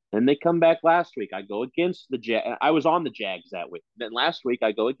 Then they come back last week. I go against the Jags. I was on the Jags that week. Then last week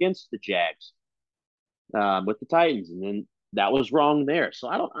I go against the Jags with the Titans, and then that was wrong there. So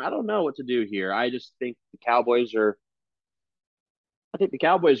I don't know what to do here. I just think the Cowboys are. I think the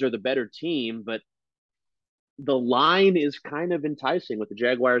Cowboys are the better team, but the line is kind of enticing with the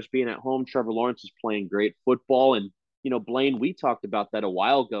Jaguars being at home. Trevor Lawrence is playing great football, and Blaine, we talked about that a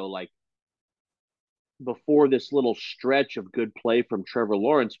while ago, before this little stretch of good play from Trevor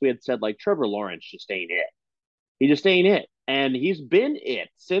Lawrence, we had said Trevor Lawrence just ain't it. He just ain't it. And he's been it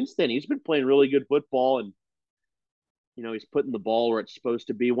since then. He's been playing really good football and, he's putting the ball where it's supposed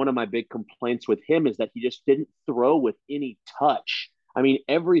to be. One of my big complaints with him is that he just didn't throw with any touch. I mean,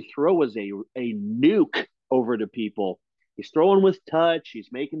 every throw was a nuke over to people. He's throwing with touch. He's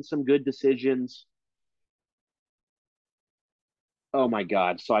making some good decisions. Oh, my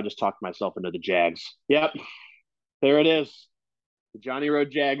God. So I just talked myself into the Jags. Yep. There it is. The Johnny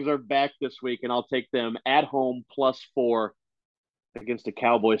Road Jags are back this week, and I'll take them at home +4 against a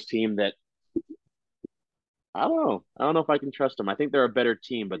Cowboys team that I don't know. I don't know if I can trust them. I think they're a better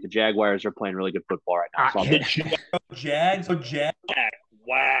team, but the Jaguars are playing really good football right now. So the Jags.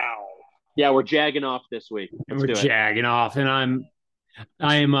 Wow. Yeah, we're jagging off this week. We're jagging off, and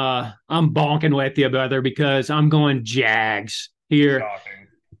I'm bonking with you, brother, because I'm going Jags here. Shocking.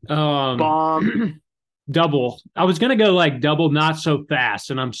 Bonk. Double. I was gonna go like double, not so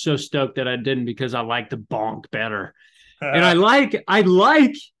fast, and I'm so stoked that I didn't because I like the bonk better. And I like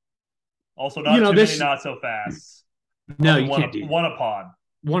Also, not too this. many not so fast. No, Probably you can't do one a pod.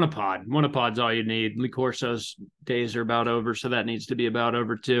 One a pod. One a pod's all you need. Lee Corso's days are about over, so that needs to be about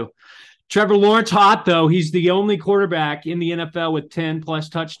over too. Trevor Lawrence hot though. He's the only quarterback in the NFL with 10 plus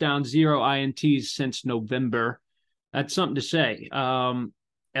touchdowns, 0 INTs since November. That's something to say.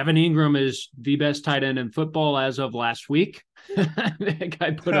 Evan Ingram is the best tight end in football as of last week. That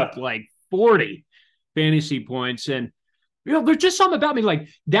guy put up like 40 fantasy points. And, there's just something about me. Like,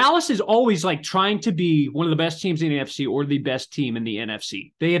 Dallas is always like trying to be one of the best teams in the NFC or the best team in the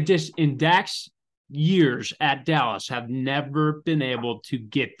NFC. They have just, in Dak's years at Dallas, have never been able to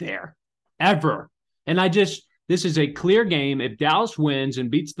get there, ever. And this is a clear game. If Dallas wins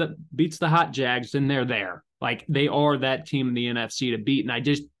and beats the hot Jags, then they're there. Like, they are that team in the NFC to beat. And I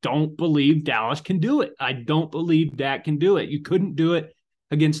just don't believe Dallas can do it. I don't believe Dak can do it. You couldn't do it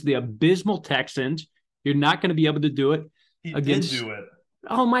against the abysmal Texans. You're not going to be able to do it Did do it.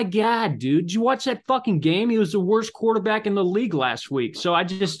 Oh, my God, dude. Did you watch that fucking game? He was the worst quarterback in the league last week. So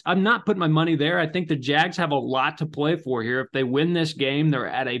I'm not putting my money there. I think the Jags have a lot to play for here. If they win this game, they're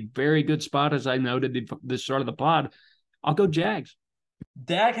at a very good spot, as I noted at the start of the pod. I'll go Jags.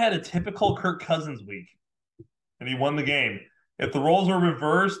 Dak had a typical Kirk Cousins week, and he won the game. If the roles were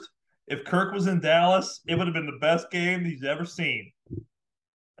reversed, if Kirk was in Dallas, it would have been the best game he's ever seen.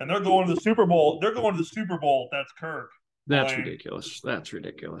 And they're going to the Super Bowl. That's Kirk. That's ridiculous. That's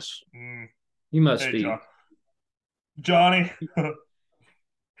ridiculous. Mm. You must be. Johnny.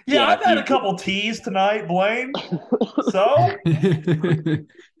 Yeah, I've had a couple teas tonight, Blaine. So?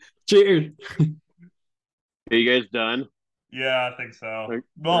 Cheers. Are you guys done? Yeah, I think so.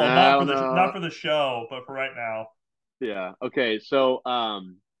 Well, not for the show, but for right now. Yeah. Okay. So,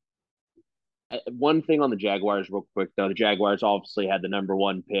 one thing on the Jaguars, real quick though. The Jaguars obviously had the number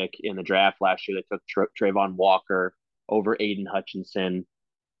 1 pick in the draft last year. They took Trayvon Walker over Aiden Hutchinson.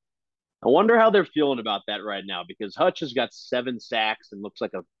 I wonder how they're feeling about that right now, because Hutch has got 7 sacks and looks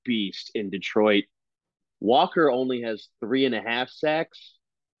like a beast in Detroit. Walker only has 3.5 sacks.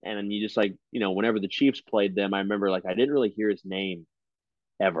 And you just whenever the Chiefs played them, I remember I didn't really hear his name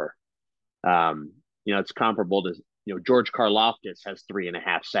ever. It's comparable to, George Karlaftis has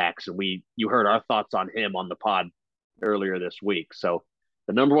 3.5 sacks, and you heard our thoughts on him on the pod earlier this week. So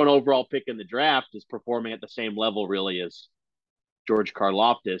the number 1 overall pick in the draft is performing at the same level really as George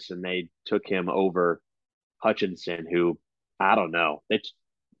Karlaftis, and they took him over Hutchinson, who, I don't know.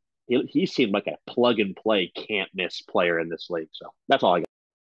 He seemed like a plug-and-play, can't-miss player in this league. So that's all I got.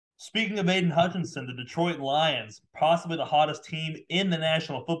 Speaking of Aiden Hutchinson, the Detroit Lions, possibly the hottest team in the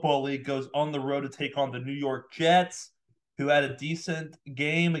National Football League, goes on the road to take on the New York Jets, who had a decent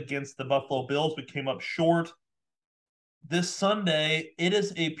game against the Buffalo Bills but came up short. This Sunday, it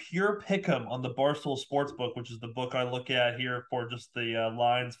is a pure pick'em on the Barstool Sportsbook, which is the book I look at here for just the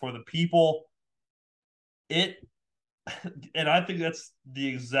lines for the people. And I think that's the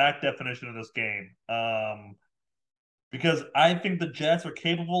exact definition of this game. Because I think the Jets are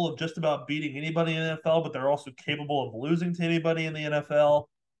capable of just about beating anybody in the NFL, but they're also capable of losing to anybody in the NFL.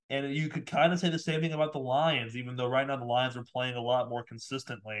 And you could kind of say the same thing about the Lions, even though right now the Lions are playing a lot more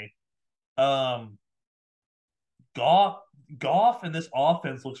consistently. Goff in this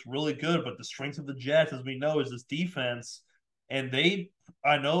offense looks really good, but the strength of the Jets, as we know, is this defense. And I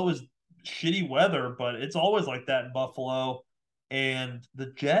know it was shitty weather, but it's always like that in Buffalo. And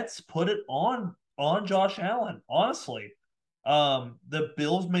the Jets put it on Josh Allen, honestly. The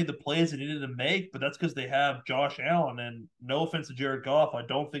Bills made the plays they needed to make, but that's because they have Josh Allen. And no offense to Jared Goff, I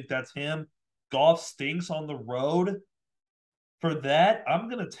don't think that's him. Goff stinks on the road. For that, I'm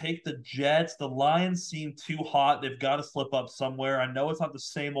going to take the Jets. The Lions seem too hot. They've got to slip up somewhere. I know it's not the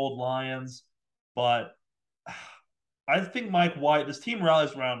same old Lions, but I think Mike White, this team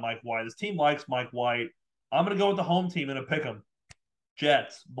rallies around Mike White. This team likes Mike White. I'm going to go with the home team in a pick 'em.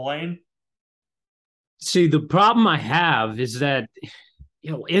 Jets. Blaine? See, the problem I have is that,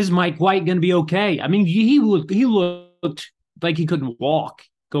 is Mike White going to be okay? I mean, he looked like he couldn't walk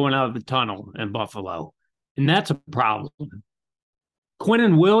going out of the tunnel in Buffalo, and that's a problem.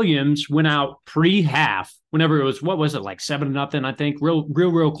 Quinnen Williams went out pre-half whenever it was, what was it, like 7-0, I think,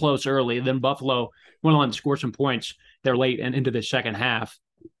 real close early. Then Buffalo went on to score some points there late and into the second half.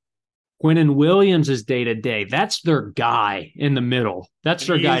 Quinnen Williams is day-to-day. That's their guy in the middle. That's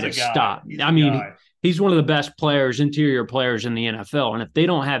their guy to stop. He's one of the best players, interior players in the NFL. And if they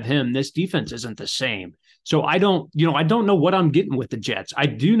don't have him, this defense isn't the same. So I don't know what I'm getting with the Jets. I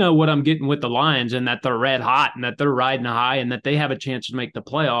do know what I'm getting with the Lions, and that they're red hot and that they're riding high and that they have a chance to make the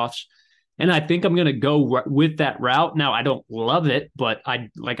playoffs. And I think I'm going to go with that route. Now, I don't love it, but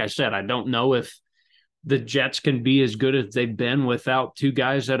like I said, I don't know if the Jets can be as good as they've been without two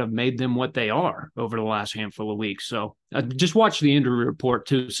guys that have made them what they are over the last handful of weeks. So just watch the injury report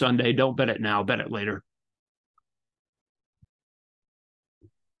too Sunday. Don't bet it now, bet it later.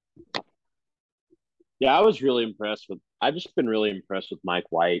 Yeah, I've just been really impressed with Mike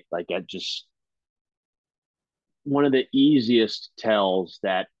White. Like, I just, one of the easiest tells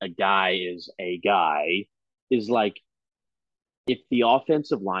that a guy is a guy is like, if the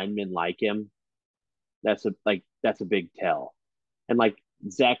offensive linemen like him, that's a big tell. And like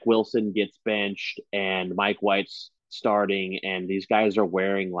Zach Wilson gets benched and Mike White's starting, and these guys are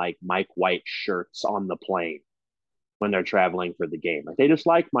wearing like Mike White shirts on the plane when they're traveling for the game. Like, they just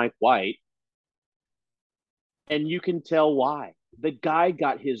like Mike White, and you can tell why. The guy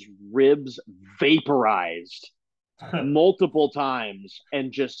got his ribs vaporized multiple times,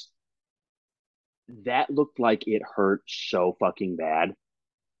 and just that looked like it hurt so fucking bad.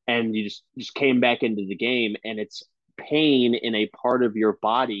 And you just came back into the game, and it's pain in a part of your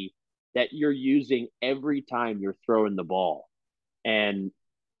body that you're using every time you're throwing the ball. And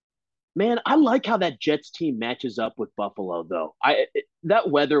man, I like how that Jets team matches up with Buffalo though. That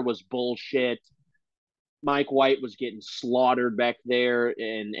weather was bullshit. Mike White was getting slaughtered back there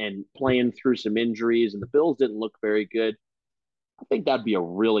and playing through some injuries, and the Bills didn't look very good. I think that'd be a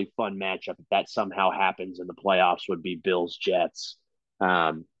really fun matchup if that somehow happens in the playoffs. Would be Bills Jets.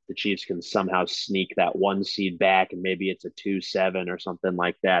 The Chiefs can somehow sneak that 1 seed back, and maybe it's a 2-7 or something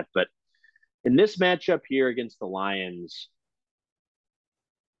like that. But in this matchup here against the Lions,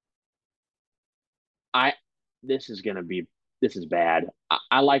 I this is gonna be this is bad.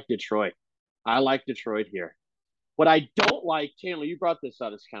 I like Detroit. I like Detroit here. What I don't like, Chandler, you brought this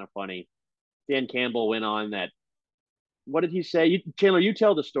up. It's kind of funny. Dan Campbell went on that. What did he say? Chandler, you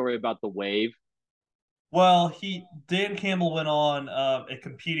tell the story about the wave. Well, Dan Campbell went on a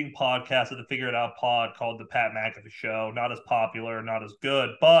competing podcast at the Figure It Out Pod called the Pat McAfee Show. Not as popular, not as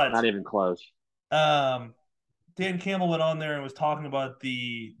good, but Not even close. um, Dan Campbell went on there and was talking about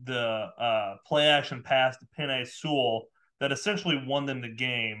the play action pass to Penei Sewell that essentially won them the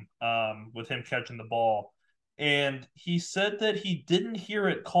game with him catching the ball. And he said that he didn't hear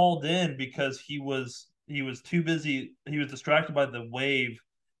it called in because he was too busy. He was distracted by the wave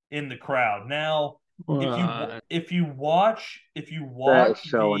in the crowd. Now, if you That is watch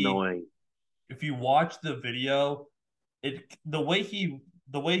so annoying. if you watch the video, the way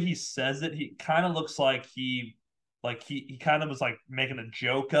he says it, he kind of looks like he kind of was like making a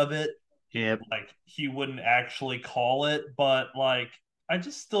joke of it. Yep. Like he wouldn't actually call it, but like I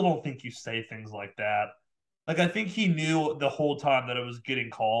just still don't think you say things like that. Like I think he knew the whole time that it was getting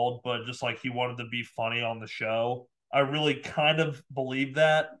called, but just like he wanted to be funny on the show. I really kind of believe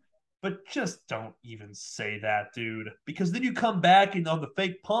that. But just don't even say that, dude. Because then you come back and on the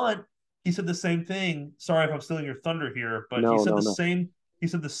fake punt, he said the same thing. Sorry if I'm stealing your thunder here, but he No, said no, the no. same he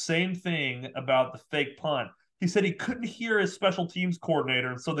said the same thing about the fake punt. He said he couldn't hear his special teams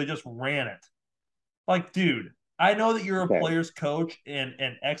coordinator, so they just ran it. Like, dude, I know that you're a Okay. player's coach and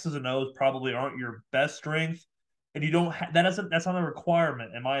X's and O's probably aren't your best strength, and you don't that's not a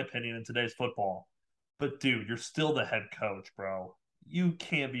requirement in my opinion in today's football. But dude, you're still the head coach, bro. You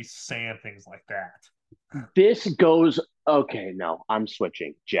can't be saying things like that. This goes okay. No, I'm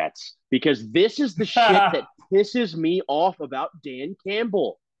switching Jets because this is the shit that pisses me off about Dan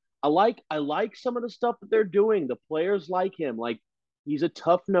Campbell. I like some of the stuff that they're doing. The players like him. Like, he's a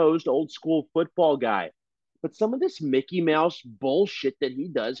tough nosed old school football guy. But some of this Mickey Mouse bullshit that he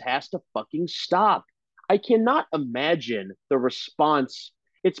does has to fucking stop. I cannot imagine the response.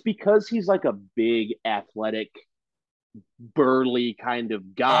 It's because he's like a big athletic burly kind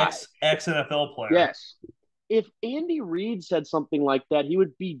of guy. Ex NFL player. Yes. If Andy Reid said something like that, he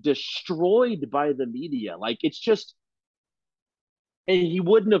would be destroyed by the media. Like, it's just, and he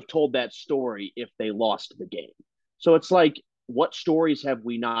wouldn't have told that story if they lost the game. So it's like, what stories have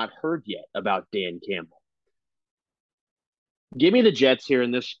we not heard yet about Dan Campbell? Give me the Jets here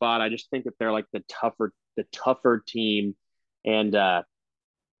in this spot. I just think that they're like the tougher team. And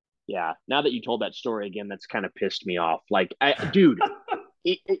yeah, now that you told that story again, that's kind of pissed me off. Like, dude,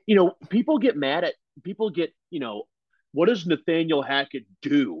 people get mad at people get, what does Nathaniel Hackett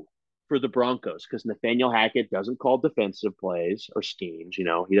do for the Broncos? Because Nathaniel Hackett doesn't call defensive plays or schemes.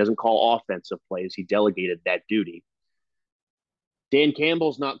 He doesn't call offensive plays. He delegated that duty. Dan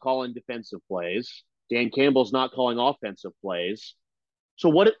Campbell's not calling defensive plays. Dan Campbell's not calling offensive plays. So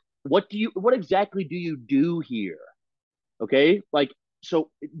what exactly do you do here? Okay, like so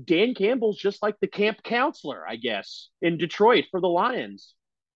Dan Campbell's just like the camp counselor, I guess, in Detroit for the Lions.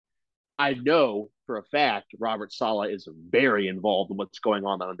 I know for a fact Robert Saleh is very involved in what's going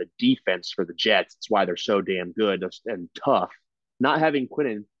on the defense for the Jets. It's why they're so damn good and tough. Not having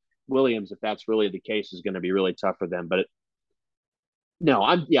Quinnen Williams, if that's really the case, is going to be really tough for them. But no,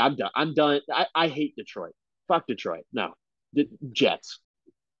 I'm done. I'm done. I hate Detroit. Fuck Detroit. No, the Jets.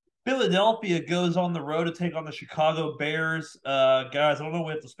 Philadelphia goes on the road to take on the Chicago Bears. Guys, I don't know if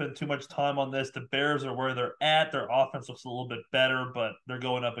we have to spend too much time on this. The Bears are where they're at. Their offense looks a little bit better, but they're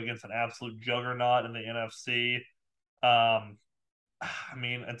going up against an absolute juggernaut in the NFC. I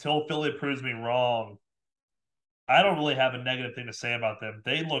mean, until Philly proves me wrong, I don't really have a negative thing to say about them.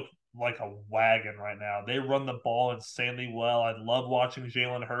 They look like a wagon right now. They run the ball insanely well. I love watching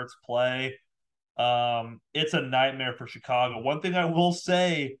Jalen Hurts play. It's a nightmare for Chicago. One thing I will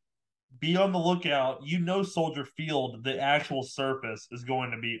say, be on the lookout. You know, Soldier Field, the actual surface is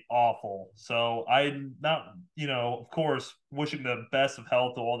going to be awful. So I'm not, of course, wishing the best of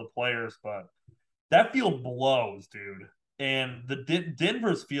health to all the players, but that field blows, dude. And the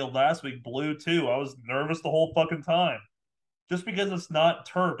Denver's field last week blew too. I was nervous the whole fucking time. Just because it's not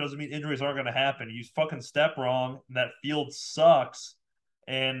turf doesn't mean injuries aren't going to happen. You fucking step wrong, and that field sucks,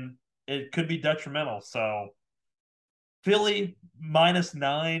 and it could be detrimental. So Philly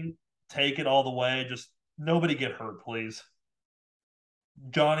 -9, take it all the way. Just nobody get hurt, please.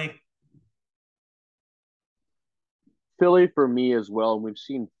 Johnny. Philly for me as well. And we've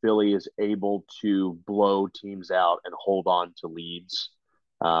seen Philly is able to blow teams out and hold on to leads.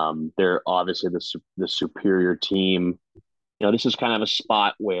 They're obviously the superior team. This is kind of a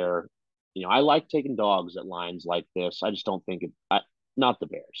spot where, I like taking dogs at lines like this. I just don't think not the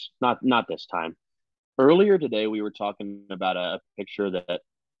Bears, not this time. Earlier today, we were talking about a picture that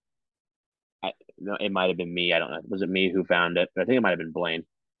it might have been me. I don't know. Was it me who found it? But I think it might have been Blaine.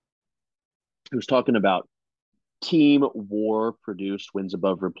 He was talking about team WAR produced wins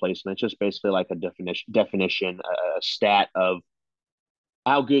above replacement. It's just basically like a definition, a stat of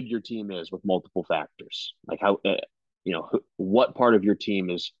how good your team is with multiple factors, like how what part of your team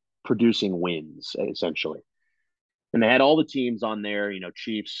is producing wins essentially. And they had all the teams on there.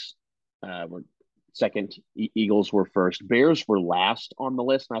 Chiefs were second, Eagles were first, Bears were last on the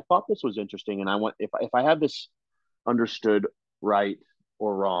list. And I thought this was interesting. And I want if I have this understood right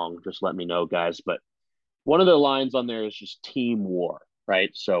or wrong, just let me know, guys. But one of the lines on there is just team WAR,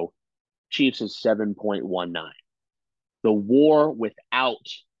 right? So Chiefs is 7.19. The WAR without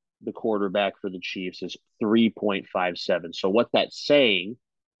the quarterback for the Chiefs is 3.57. So what that's saying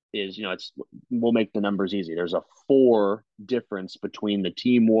is, we'll make the numbers easy. There's a 4 difference between the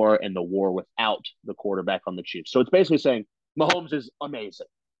team WAR and the WAR without the quarterback on the Chiefs. So it's basically saying Mahomes is amazing.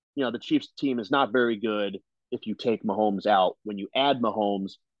 The Chiefs team is not very good if you take Mahomes out. When you add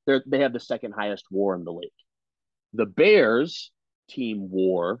Mahomes, they have the second highest WAR in the league. The Bears team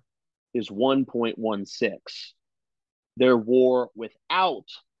WAR is 1.16. Their WAR without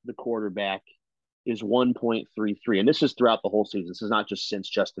the quarterback is 1.33. And this is throughout the whole season. This is not just since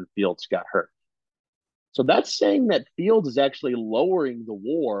Justin Fields got hurt. So that's saying that Fields is actually lowering the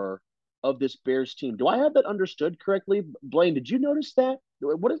WAR of this Bears team. Do I have that understood correctly? Blaine, did you notice that?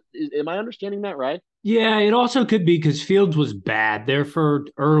 Am I understanding that right? Yeah, it also could be because Fields was bad there for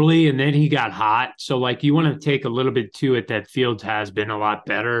early and then he got hot. So, like, you want to take a little bit to it that Fields has been a lot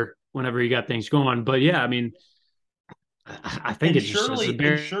better whenever he got things going. But yeah, I mean, I think it just says the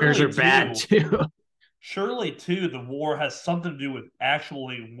Bears are bad too. Surely, too, the WAR has something to do with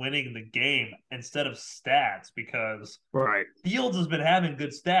actually winning the game instead of stats, because right. Fields has been having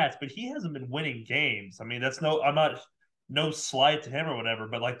good stats, but he hasn't been winning games. I mean, no slight to him or whatever,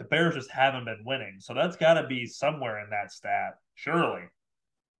 but like the Bears just haven't been winning. So that's got to be somewhere in that stat, surely.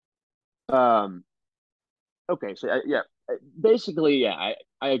 Okay, so yeah, basically, yeah,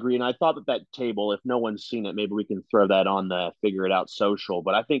 I agree, and I thought that table, if no one's seen it, maybe we can throw that on the Figure It Out social.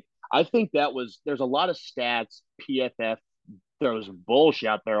 But I think there's a lot of stats. PFF throws bullshit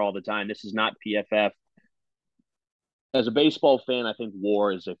out there all the time. This is not PFF. As a baseball fan, I think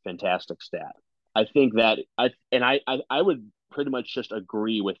WAR is a fantastic stat. I think that I would pretty much just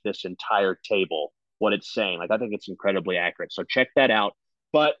agree with this entire table, what it's saying. Like, I think it's incredibly accurate. So check that out.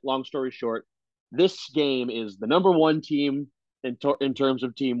 But long story short, this game is the number 1 team in terms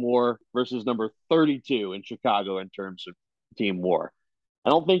of team WAR versus number 32 in Chicago in terms of team WAR. I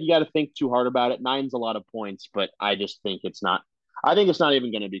don't think you got to think too hard about it. 9's a lot of points, but I just think it's not. I think it's not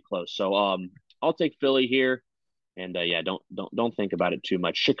even going to be close. So I'll take Philly here, and yeah, don't think about it too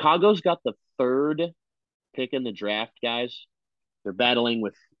much. Chicago's got the 3rd pick in the draft, guys. They're battling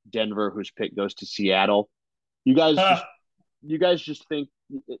with Denver, whose pick goes to Seattle. You guys just you guys just think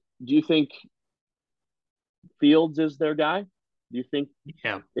do you think Fields is their guy? Do you think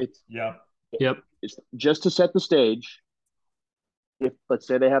Yeah. it's Yeah. Yep. it's just to set the stage? If let's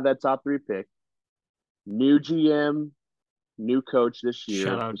say they have that top 3 pick, new GM, new coach this Shout year.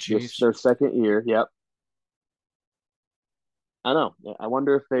 out It's just Chiefs. their second year. Yep. I know. I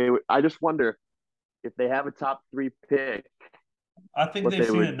wonder if they. I just wonder if they have a top 3 pick, I think what they've they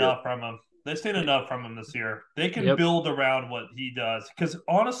seen would do. enough from him. They've seen enough from him this year. They can Yep. build around what he does. Because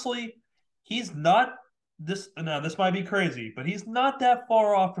honestly, he's not this. Now, this might be crazy, but he's not that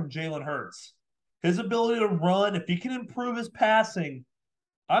far off from Jalen Hurts. His ability to run, if he can improve his passing,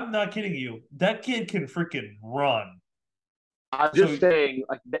 I'm not kidding you. That kid can freaking run. I'm So just saying,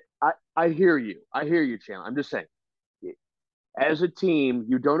 like I hear you. I hear you, Chandler. I'm just saying, as a team,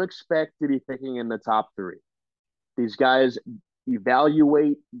 you don't expect to be picking in the top 3. These guys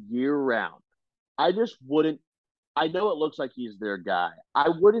evaluate year round. I just wouldn't. I know it looks like he's their guy. I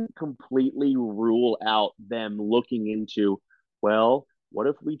wouldn't completely rule out them looking into, well, what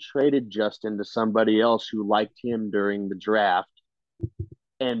if we traded Justin to somebody else who liked him during the draft?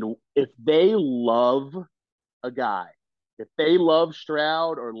 And if they love a guy, if they love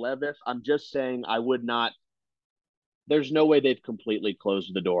Stroud or Levis, I'm just saying I would not. There's no way they've completely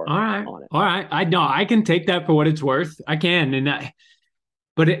closed the door All right. on it. All right. I know I can take that for what it's worth. I can.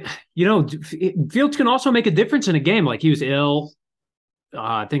 But Fields can also make a difference in a game. Like he was ill.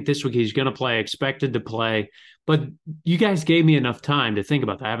 I think this week he's going to play, expected to play. But you guys gave me enough time to think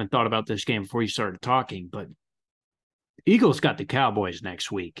about that. I haven't thought about this game before you started talking, but Eagles got the Cowboys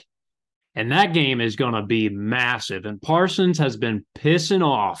next week. And that game is going to be massive. And Parsons has been pissing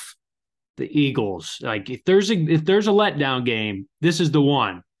off the Eagles. Like if there's a letdown game, this is the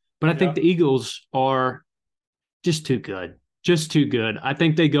one. But I think the Eagles are just too good. Just too good. I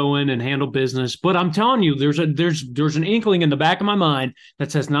think they go in and handle business. But I'm telling you, there's an inkling in the back of my mind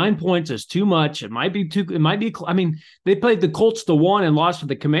that says 9 points is too much. It might be too. It might be. I mean, they played the Colts the 1 and lost to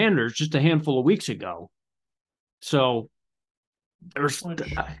the Commanders just a handful of weeks ago. So there's,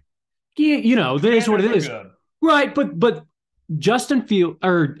 that is what it is, right? But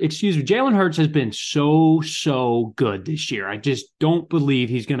Jalen Hurts has been so good this year. I just don't believe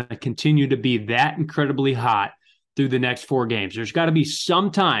he's going to continue to be that incredibly hot through the next 4 games. There's got to be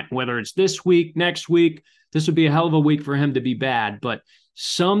some time, whether it's this week, next week. This would be a hell of a week for him to be bad, but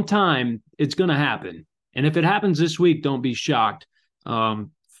sometime it's going to happen. And if it happens this week, don't be shocked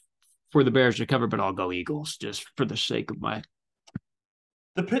for the Bears to cover, but I'll go Eagles just for the sake of my.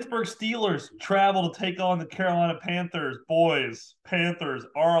 The Pittsburgh Steelers travel to take on the Carolina Panthers. Boys, Panthers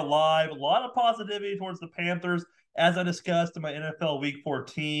are alive. A lot of positivity towards the Panthers, as I discussed in my NFL Week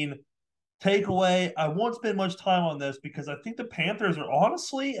 14 takeaway. I won't spend much time on this because I think the Panthers are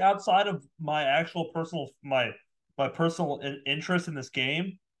honestly, outside of my actual personal interest in this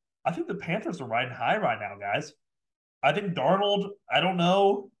game, I think the Panthers are riding high right now, guys. I think Darnold, I don't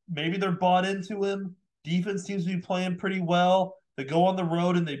know, maybe they're bought into him. Defense seems to be playing pretty well. They go on the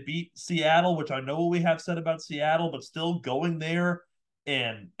road and they beat Seattle, which I know what we have said about Seattle, but still going there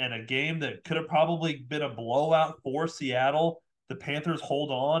and a game that could have probably been a blowout for Seattle. The Panthers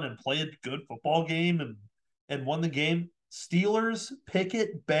hold on and play a good football game and won the game. Steelers,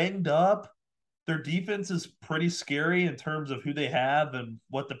 Pickett banged up. Their defense is pretty scary in terms of who they have and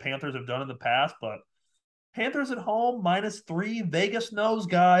what the Panthers have done in the past, but Panthers at home, -3. Vegas knows,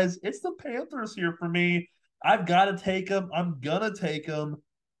 guys. It's the Panthers here for me. I've got to take them. I'm going to take them.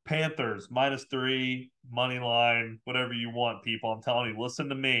 Panthers, -3, money line, whatever you want, people. I'm telling you, listen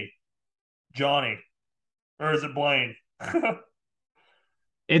to me. Johnny. Or is it Blaine?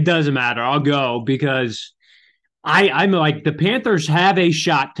 It doesn't matter. I'll go because I'm like the Panthers have a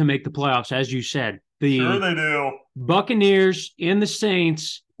shot to make the playoffs, as you said. Sure they do. Buccaneers and the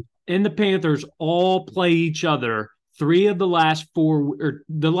Saints and the Panthers all play each other 3 of the last 4 or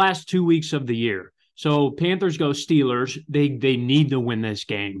the last 2 weeks of the year. So Panthers go Steelers. They need to win this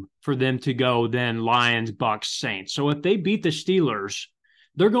game for them to go then Lions, Bucks, Saints. So if they beat the Steelers,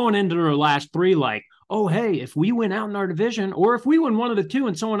 they're going into their last 3 like, oh, hey, if we win out in our division or if we win one of the 2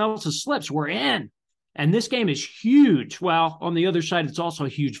 and someone else's slips, we're in. And this game is huge. Well, on the other side, it's also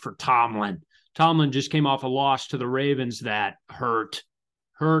huge for Tomlin. Tomlin just came off a loss to the Ravens that hurt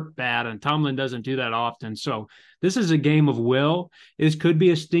bad, and Tomlin doesn't do that often. So this is a game of will. This could be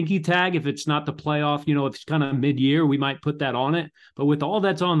a stinky tag if it's not the playoff. If it's kind of mid-year, we might put that on it. But with all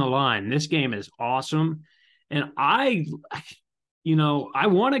that's on the line, this game is awesome. And I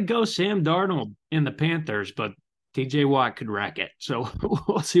want to go Sam Darnold in the Panthers, but TJ Watt could wreck it. So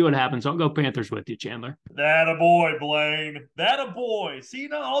we'll see what happens. I'll go Panthers with you, Chandler. That a boy, Blaine. That a boy. See,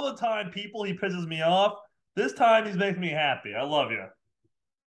 not all the time, people, he pisses me off. This time, he's making me happy. I love you.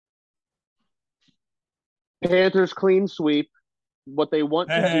 Panthers clean sweep. What they want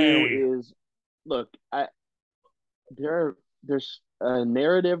to do is look. There's a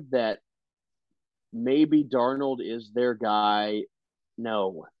narrative that maybe Darnold is their guy.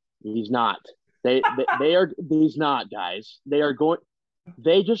 No, he's not. They are. He's not, guys. They are going.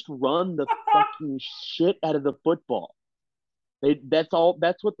 They just run the fucking shit out of the football. That's all.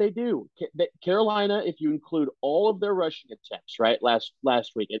 That's what they do. Carolina, if you include all of their rushing attempts, right? Last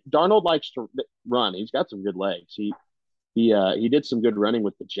week, Darnold likes to run. He's got some good legs. He did some good running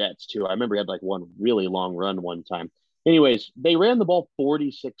with the Jets too. I remember he had like one really long run one time. Anyways, they ran the ball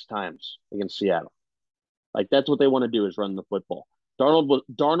 46 times against Seattle. Like that's what they want to do is run the football.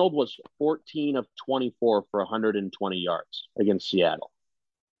 Darnold was 14 of 24 for 120 yards against Seattle.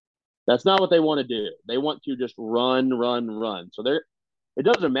 That's not what they want to do. They want to just run. So it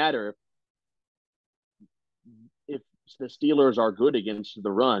doesn't matter if the Steelers are good against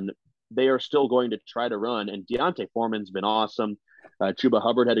the run. They are still going to try to run. And Deontay Foreman's been awesome. Chuba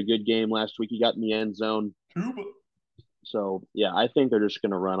Hubbard had a good game last week. He got in the end zone. Chuba. So yeah, I think they're just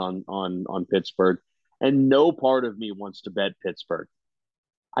going to run on Pittsburgh. And no part of me wants to bet Pittsburgh.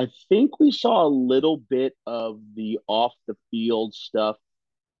 I think we saw a little bit of the off the field stuff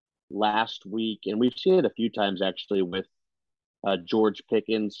last week, and we've seen it a few times actually with George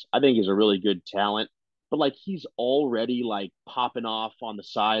Pickens. I think he's a really good talent, but like he's already like popping off on the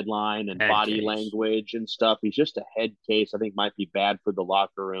sideline and body language and stuff. He's just a head case. I think might be bad for the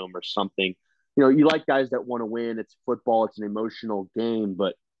locker room or something. You know, you like guys that want to win. It's football. It's an emotional game,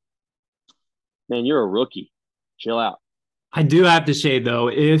 but man, you're a rookie. Chill out. I do have to say, though,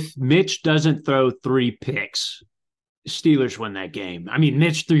 if Mitch doesn't throw 3 picks, Steelers win that game. I mean,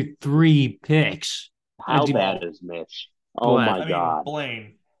 Mitch threw 3 picks. How bad is Mitch? Oh, my God.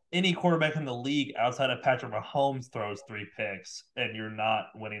 Blaine, any quarterback in the league outside of Patrick Mahomes throws 3 picks, and you're not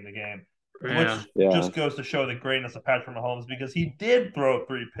winning the game. Which just goes to show the greatness of Patrick Mahomes because he did throw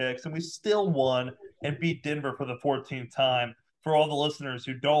 3 picks, and we still won and beat Denver for the 14th time. For all the listeners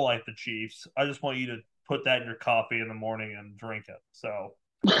who don't like the Chiefs, I just want you to put that in your coffee in the morning and drink it. So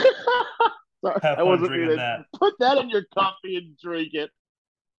have fun drinking that. Put that in your coffee and drink it.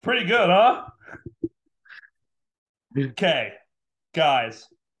 Pretty good, huh? Okay, guys.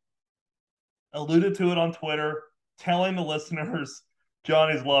 Alluded to it on Twitter, telling the listeners,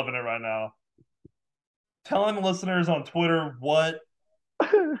 Johnny's loving it right now. Telling the listeners on Twitter what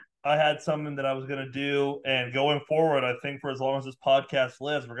I had something that I was going to do. And going forward, I think for as long as this podcast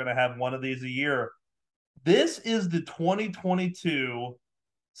lives, we're going to have one of these a year. This is the 2022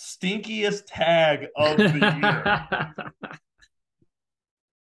 stinkiest tag of the year.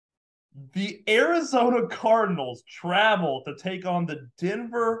 The Arizona Cardinals travel to take on the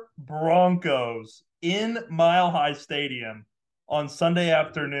Denver Broncos in Mile High Stadium on Sunday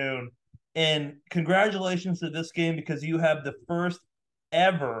afternoon. And congratulations to this game because you have the first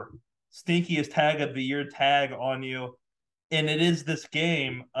ever stinkiest tag of the year tag on you. And it is this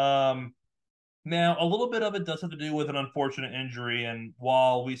game. Now, a little bit of it does have to do with an unfortunate injury. And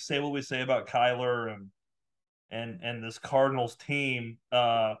while we say what we say about Kyler and this Cardinals team,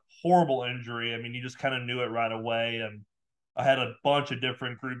 horrible injury. I mean, you just kind of knew it right away. And I had a bunch of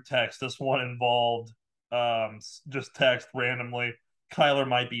different group texts. This one involved just text randomly, Kyler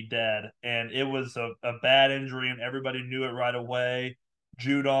might be dead. And it was a bad injury, and everybody knew it right away.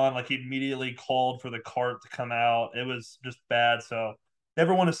 Judon, like, he immediately called for the cart to come out. It was just bad. So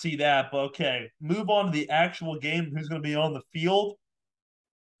never want to see that. But okay, move on to the actual game. Who's going to be on the field?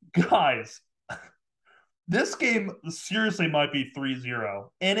 Guys, this game seriously might be 3-0.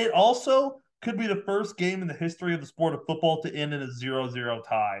 And it also could be the first game in the history of the sport of football to end in a 0-0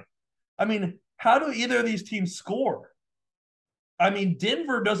 tie. I mean, how do either of these teams score? I mean,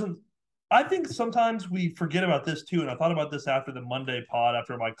 Denver doesn't – I think sometimes we forget about this too, and I thought about this after the Monday pod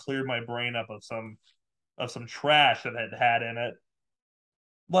after I cleared my brain up of some trash that had in it.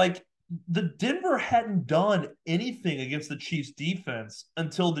 Like, the Denver hadn't done anything against the Chiefs defense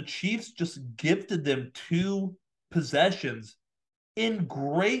until the Chiefs just gifted them 2 possessions in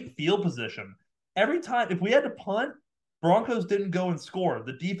great field position. Every time, if we had to punt, Broncos didn't go and score.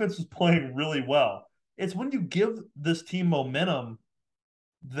 The defense was playing really well. It's when you give this team momentum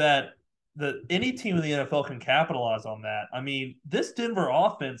that any team in the NFL can capitalize on that. I mean, this Denver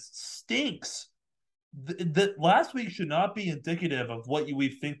offense stinks. The last week should not be indicative of what we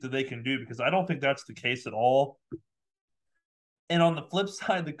think that they can do, because I don't think that's the case at all. And on the flip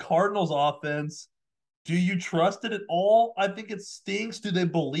side, the Cardinals offense, Do you trust it at all? I think it stinks. Do they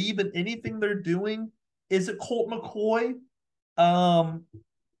believe in anything they're doing? Is it Colt McCoy? Um,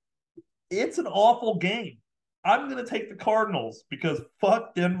 it's an awful game. I'm going to take the Cardinals because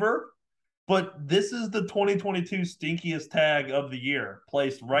fuck Denver. But this is the 2022 stinkiest tag of the year,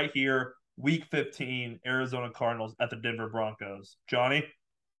 placed right here, Week 15, Arizona Cardinals at the Denver Broncos. Johnny?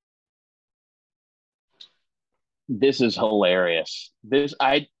 This is hilarious.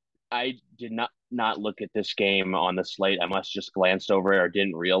 I did not look at this game on the slate. I must just glanced over it or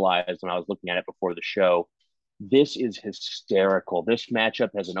didn't realize when I was looking at it before the show. This is hysterical. This matchup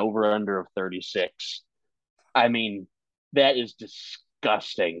has an over under of 36. I mean, that is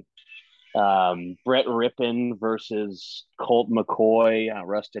disgusting. Brett Rippon versus Colt McCoy.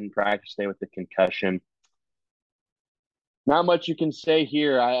 Russ didn't practice today with the concussion. Not much you can say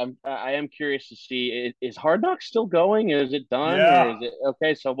here. I am curious to see, is Hard Knocks still going? Is it done or Yeah. is it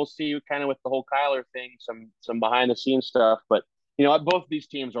okay? So we'll see kind of with the whole Kyler thing, some behind the scenes stuff. But you know, both these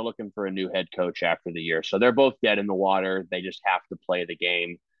teams are looking for a new head coach after the year, so they're both dead in the water. They just have to play the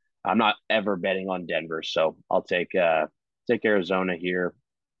game. I'm not ever betting on Denver, so I'll take Arizona here.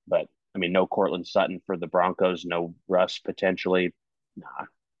 But I mean, no Cortland Sutton for the Broncos, no Russ potentially. Nah,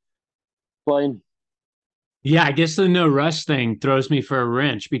 playing. Yeah, I guess the no Russ thing throws me for a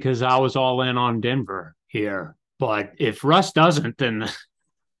wrench because I was all in on Denver here. But if Russ doesn't, then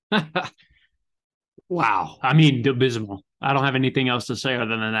wow. I mean, abysmal. I don't have anything else to say other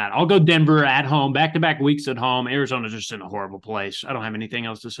than that. I'll go Denver at home, back to back weeks at home. Arizona's just in a horrible place. I don't have anything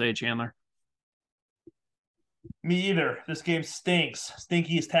else to say, Chandler. Me either. This game stinks.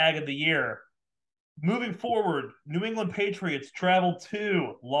 Stinkiest tag of the year. Moving forward, New England Patriots travel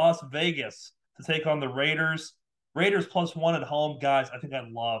to Las Vegas to take on the Raiders. Raiders +1 at home. Guys, I think I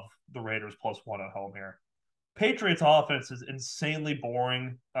love the Raiders +1 at home here. Patriots offense is insanely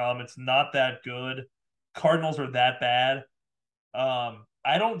boring. It's not that good. Cardinals are that bad.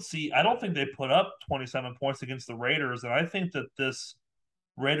 I don't think they put up 27 points against the Raiders, and I think that this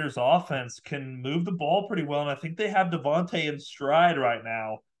Raiders offense can move the ball pretty well, and I think they have Devontae in stride right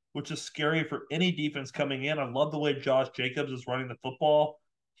now, which is scary for any defense coming in. I love the way Josh Jacobs is running the football.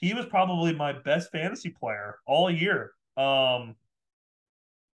 He was probably my best fantasy player all year. I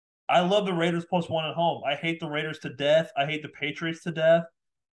love the Raiders +1 at home. I hate the Raiders to death. I hate the Patriots to death.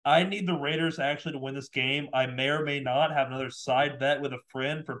 I need the Raiders actually to win this game. I may or may not have another side bet with a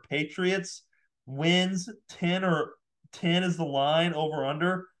friend for Patriots wins 10 is the line over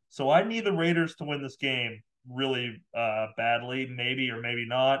under. So I need the Raiders to win this game really badly, maybe or maybe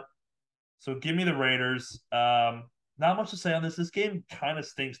not. So give me the Raiders. Not much to say on this. This game kind of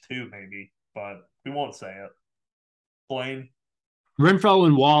stinks too, maybe, but we won't say it. Blaine. Renfro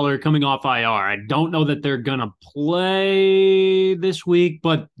and Waller coming off IR. I don't know that they're going to play this week,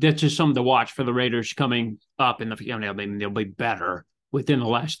 but that's just something to watch for the Raiders coming up in the, you know, they'll be better within the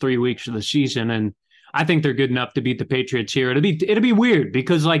last 3 weeks of the season. And I think they're good enough to beat the Patriots here. It'll be weird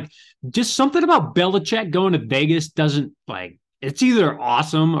because like just something about Belichick going to Vegas doesn't like, it's either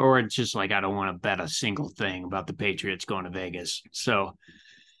awesome or it's just like, I don't want to bet a single thing about the Patriots going to Vegas. So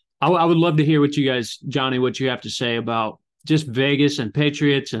I would love to hear what you guys, Johnny, what you have to say about just Vegas and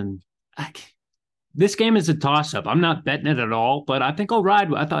Patriots. And this game is a toss up. I'm not betting it at all, but I think I'll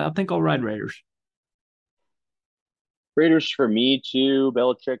ride. I think I'll ride Raiders. Raiders for me too.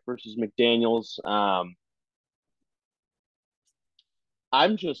 Belichick versus McDaniels.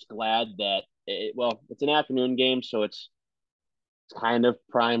 I'm just glad that it's an afternoon game, so it's kind of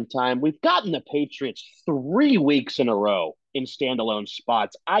prime time. We've gotten the Patriots 3 weeks in a row in standalone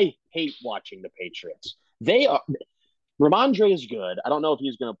spots. I hate watching the Patriots. They are. Ramondre is good. I don't know if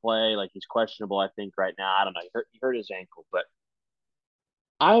he's going to play. Like he's questionable, I think, right now. I don't know. He hurt his ankle, but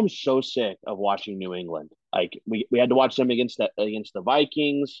I am so sick of watching New England. Like we had to watch them against the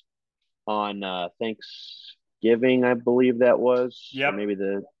Vikings on Thanksgiving, I believe that was. Yep. Or maybe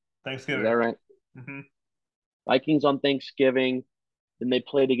is Thanksgiving. that right? Mm-hmm. Vikings on Thanksgiving. Then they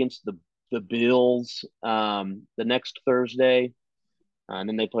played against the Bills the next Thursday. And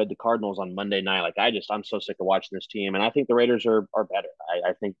then they played the Cardinals on Monday night. Like I'm so sick of watching this team, and I think the Raiders are better.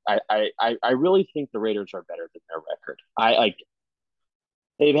 I really think the Raiders are better than their record.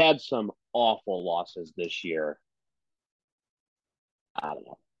 They've had some awful losses this year. I don't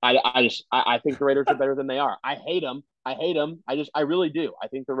know. I think the Raiders are better than they are. I hate them. I really do. I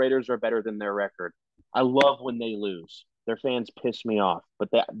think the Raiders are better than their record. I love when they lose. Their fans piss me off, but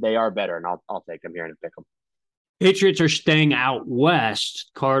they are better, and I'll take them here and pick them. Patriots are staying out west.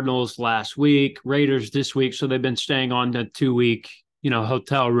 Cardinals last week, Raiders this week, so they've been staying on the 2-week,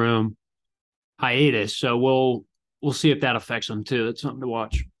 hotel room hiatus. So we'll see if that affects them too. That's something to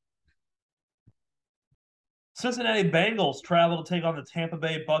watch. Cincinnati Bengals travel to take on the Tampa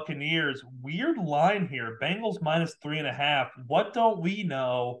Bay Buccaneers. Weird line here. Bengals -3.5. What don't we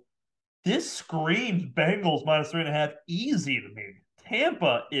know? This screams Bengals -3.5 easy to me.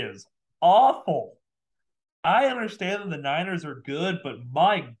 Tampa is awful. I understand that the Niners are good, but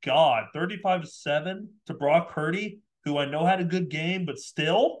my God, 35-7 to Brock Purdy, who I know had a good game, but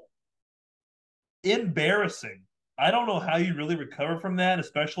still embarrassing. I don't know how you really recover from that,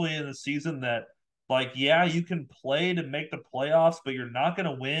 especially in a season that, like, yeah, you can play to make the playoffs, but you're not going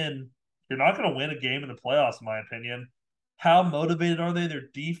to win. You're not going to win a game in the playoffs, in my opinion. How motivated are they? Their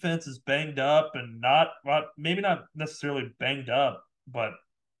defense is banged up and not maybe not necessarily banged up, but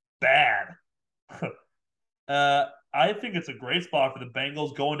bad. I think it's a great spot for the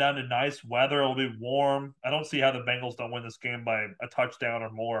Bengals going down to nice weather. It'll be warm. I don't see how the Bengals don't win this game by a touchdown or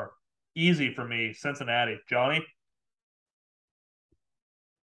more. Easy for me, Cincinnati. Johnny?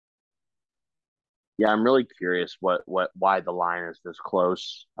 Yeah, I'm really curious why the line is this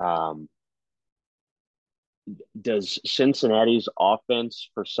close. Does Cincinnati's offense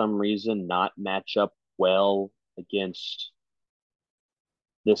for some reason not match up well against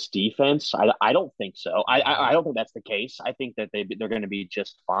this defense? I don't think so. I don't think that's the case. I think that they're going to be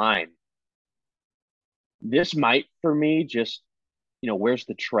just fine. This might for me just where's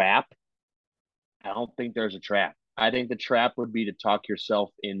the trap? I don't think there's a trap. I think the trap would be to talk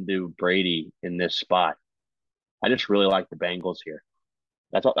yourself into Brady in this spot. I just really like the Bengals here.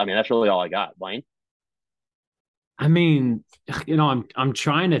 That's all. I mean, that's really all I got. Blaine. I mean, I'm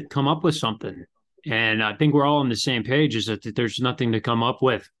trying to come up with something. And I think we're all on the same page is that there's nothing to come up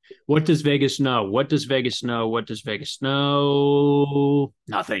with. What does Vegas know? What does Vegas know? What does Vegas know?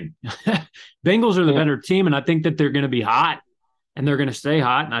 Nothing. Bengals are the better team, and I think that they're going to be hot and they're going to stay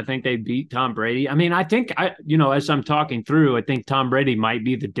hot. And I think they beat Tom Brady. I mean, I think as I'm talking through, I think Tom Brady might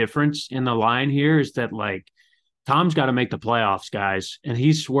be the difference in the line here is that like Tom's got to make the playoffs, guys. And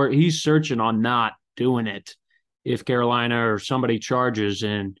he's searching on not doing it if Carolina or somebody charges.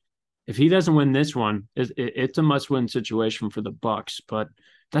 And if he doesn't win this one, it's a must-win situation for the Bucs. But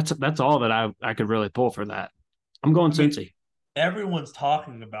that's all that I could really pull for that. I'm going Cincy. Everyone's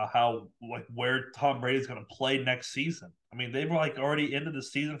talking about how where Tom Brady's going to play next season. I mean, they were already into the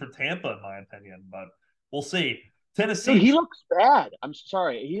season for Tampa, in my opinion, but we'll see. Tennessee, he looks bad. I'm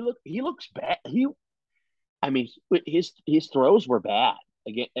sorry, he looks bad. His throws were bad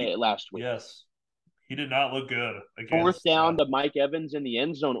again last week. Yes, he did not look good. Fourth down to Mike Evans in the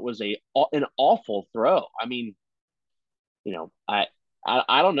end zone. It was an awful throw. I mean, I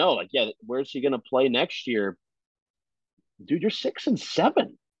don't know. Like, yeah, where's he going to play next year? Dude, you're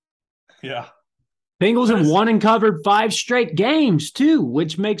 6-7. Yeah. Bengals have won and covered 5 straight games too,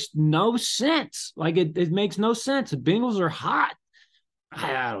 which makes no sense. Like it makes no sense. The Bengals are hot.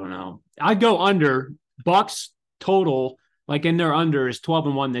 I don't know. I go under. Bucs total, like in their under is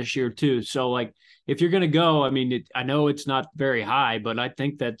 12-1 this year too. So like if you're gonna go, I mean, I know it's not very high, but I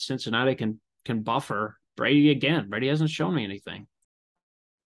think that Cincinnati can buffer Brady again. Brady hasn't shown me anything.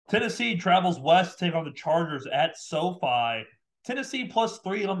 Tennessee travels west to take on the Chargers at SoFi. Tennessee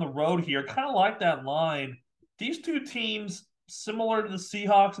 +3 on the road here. Kind of like that line. These two teams, similar to the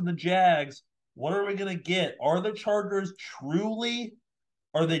Seahawks and the Jags, what are we going to get? Are the Chargers truly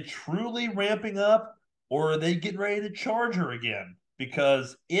ramping up, or are they getting ready to Charger again?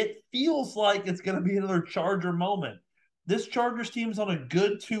 Because it feels like it's going to be another Charger moment. This Chargers team's on a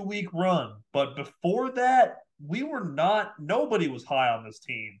good 2-week run, but before that, nobody was high on this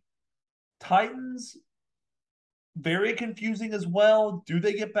team. Titans, very confusing as well. Do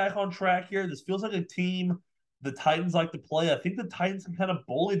they get back on track here? This feels like a team the Titans like to play. I think the Titans can kind of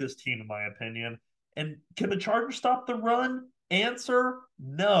bully this team, in my opinion. And can the Chargers stop the run? Answer,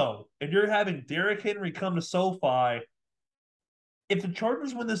 no. And you're having Derrick Henry come to SoFi. If the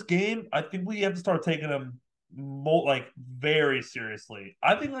Chargers win this game, I think we have to start taking them very seriously.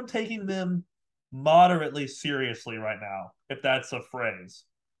 I think I'm taking them moderately seriously right now, if that's a phrase.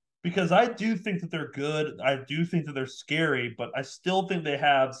 Because I do think that they're good. I do think that they're scary, but I still think they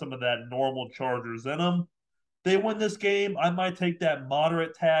have some of that normal Chargers in them. They win this game, I might take that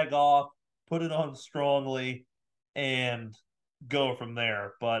moderate tag off, put it on strongly, and go from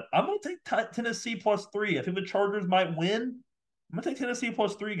there. But I'm going to take Tennessee +3. I think the Chargers might win. I'm going to take Tennessee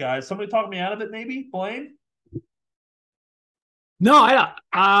 +3, guys. Somebody talk me out of it, maybe? Blaine? No,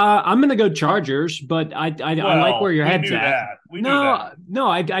 I'm going to go Chargers, but I like where your head's at. No,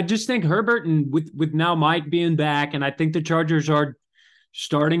 I just think Herbert and with now Mike being back, and I think the Chargers are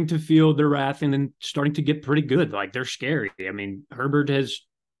starting to feel their wrath and then starting to get pretty good. Like they're scary. I mean, Herbert has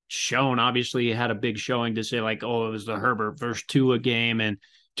shown, obviously, he had a big showing to say like, oh, it was the Herbert versus Tua game, and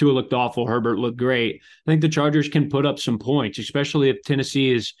Tua looked awful. Herbert looked great. I think the Chargers can put up some points, especially if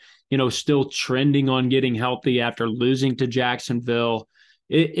Tennessee is, still trending on getting healthy after losing to Jacksonville.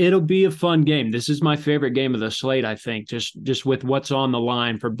 It'll be a fun game. This is my favorite game of the slate, I think, just with what's on the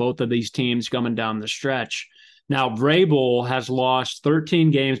line for both of these teams coming down the stretch. Now, Vrabel has lost 13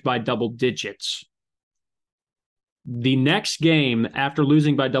 games by double digits. The next game after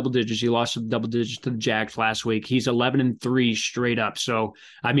losing by double digits, he lost double digits to the Jags last week. He's 11-3 straight up. So,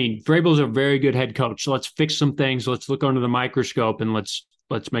 I mean, Vrabel's a very good head coach. So let's fix some things. Let's look under the microscope and let's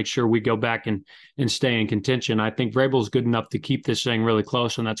make sure we go back and stay in contention. I think Vrabel's good enough to keep this thing really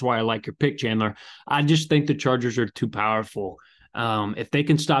close, and that's why I like your pick, Chandler. I just think the Chargers are too powerful. If they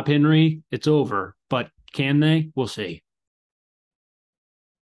can stop Henry, it's over. But can they? We'll see.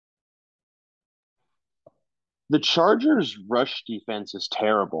 The Chargers' rush defense is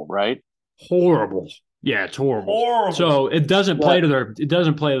terrible, right? Horrible. Yeah, it's horrible. Horrible. So it doesn't play to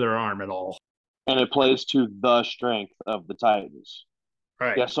their arm at all. And it plays to the strength of the Titans.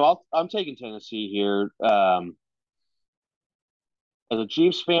 Right. Yeah, so I'm taking Tennessee here. As a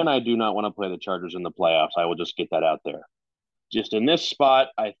Chiefs fan, I do not want to play the Chargers in the playoffs. I will just get that out there. Just in this spot,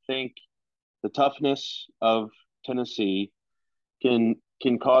 I think the toughness of Tennessee can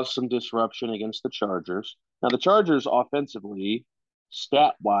cause some disruption against the Chargers. Now, the Chargers offensively,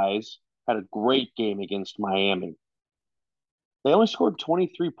 stat-wise, had a great game against Miami. They only scored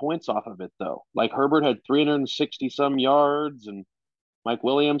 23 points off of it, though. Like, Herbert had 360-some yards, and Mike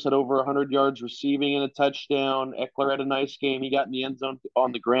Williams had over 100 yards receiving and a touchdown. Eckler had a nice game. He got in the end zone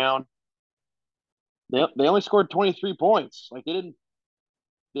on the ground. They only scored 23 points. Like, they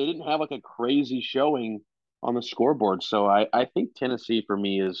didn't have, like, a crazy showing on the scoreboard. So I think Tennessee, for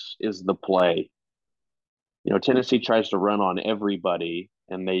me, is the play. Tennessee tries to run on everybody,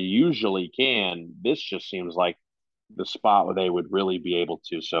 and they usually can. This just seems like the spot where they would really be able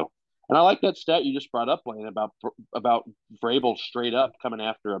to. So, and I like that stat you just brought up, Lane, about Vrabel straight up coming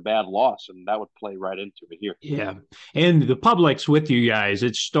after a bad loss, and that would play right into it here. Yeah, and the public's with you guys.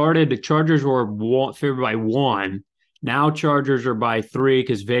 It started. The Chargers were favored by 1. Now Chargers are by 3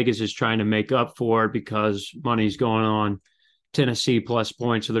 because Vegas is trying to make up for it because money's going on Tennessee plus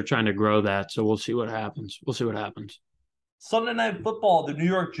points, so they're trying to grow that. So we'll see what happens. Sunday Night Football, the New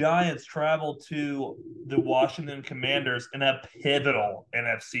York Giants travel to the Washington Commanders in a pivotal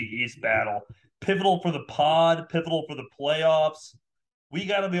NFC East battle. Pivotal for the pod, pivotal for the playoffs. We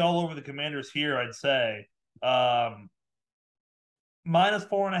got to be all over the Commanders here, I'd say. Minus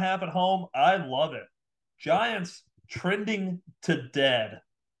 4.5 at home. I love it. Giants trending to dead,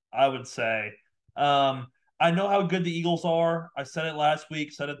 I would say. I know how good the Eagles are. I said it last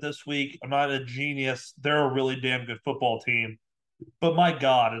week, said it this week. I'm not a genius. They're a really damn good football team. But my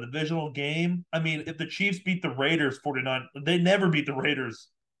God, a divisional game. I mean, if the Chiefs beat the Raiders 49, they never beat the Raiders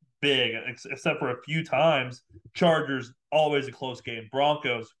big, except for a few times. Chargers, always a close game.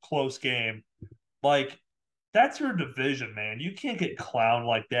 Broncos, close game. Like, that's your division, man. You can't get clowned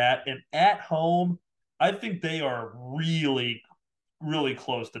like that. And at home, I think they are really, really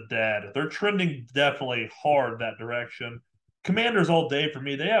close to dead. They're trending definitely hard that direction. Commanders all day for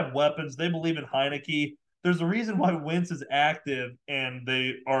me. They have weapons. They believe in Heineke. There's a reason why Wentz is active and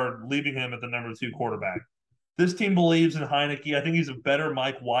they are leaving him at the number 2 quarterback. This team believes in Heineke. I think he's a better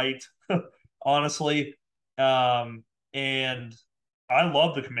Mike White, honestly. And I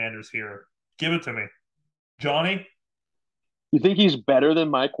love the Commanders here. Give it to me. Johnny? You think he's better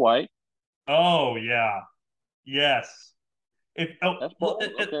than Mike White? Oh, yeah. Yes.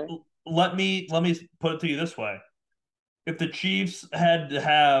 Let me put it to you this way. If the Chiefs had to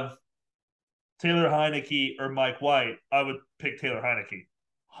have Taylor Heineke or Mike White, I would pick Taylor Heineke.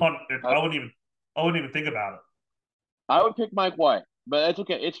 I wouldn't even think about it. I would pick Mike White, but that's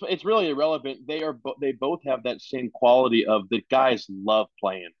okay. It's really irrelevant. They both have that same quality of the guys love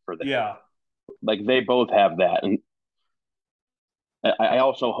playing for them. Yeah. Like they both have that. And I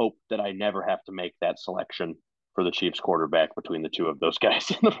also hope that I never have to make that selection for the Chiefs quarterback between the two of those guys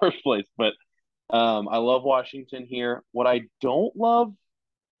in the first place. But I love Washington here. What I don't love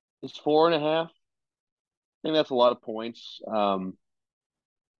is 4.5. I think that's a lot of points. I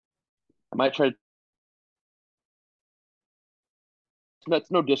might try.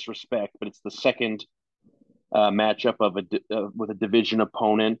 That's no disrespect, but it's the second matchup with a division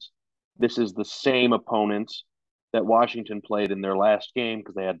opponent. This is the same opponent that Washington played in their last game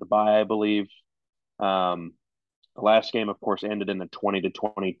because they had the bye, I believe. The last game, of course, ended in a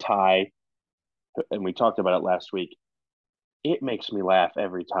 20-20 tie, and we talked about it last week. It makes me laugh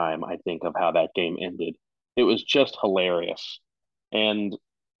every time I think of how that game ended. It was just hilarious. And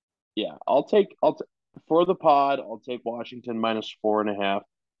yeah, I'll take for the pod, I'll take Washington minus 4.5.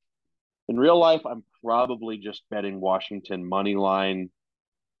 In real life, I'm probably just betting Washington money line.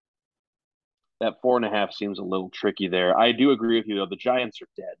 That 4.5 seems a little tricky there. I do agree with you though. The Giants are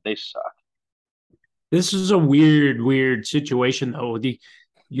dead. They suck. This is a weird situation though.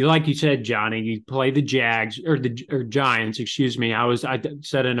 You like you said, Johnny, you play the Jags or Giants, excuse me. I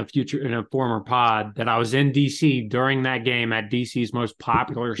said in a former pod that I was in DC during that game at DC's most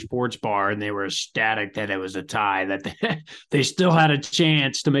popular sports bar, and they were ecstatic that it was a tie, that they still had a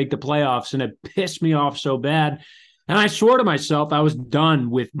chance to make the playoffs, and it pissed me off so bad. And I swore to myself I was done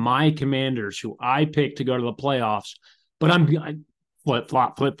with my Commanders, who I picked to go to the playoffs. But I'm flip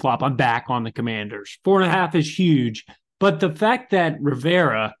flop. I'm back on the Commanders. 4.5 is huge. But the fact that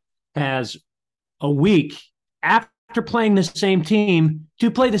Rivera has a week after playing the same team to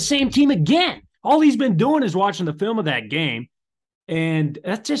play the same team again, all he's been doing is watching the film of that game. And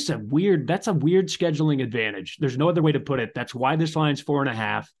that's a weird scheduling advantage. There's no other way to put it. That's why this line's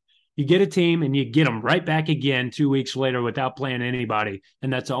 4.5. You get a team and you get them right back again 2 weeks later without playing anybody.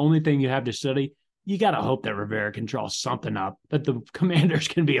 And that's the only thing you have to study. You got to hope that Rivera can draw something up, that the Commanders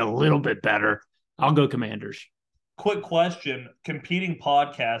can be a little bit better. I'll go Commanders. Quick question. Competing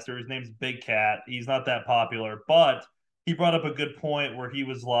podcaster, his name's Big Cat. He's not that popular, but he brought up a good point where he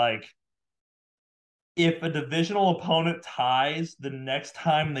was like, if a divisional opponent ties, the next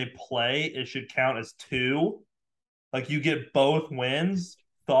time they play, it should count as 2. Like you get both wins.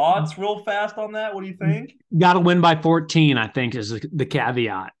 Thoughts real fast on that? What do you think? Got to win by 14, I think, is the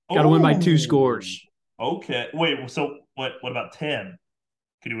caveat. Got to win by 2 scores. Okay. Wait, so what about 10?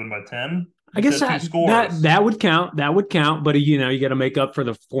 Could you win by 10? I guess that would count. That would count, but you got to make up for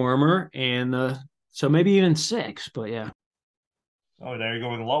the former and so maybe even 6, but yeah. Oh, now you're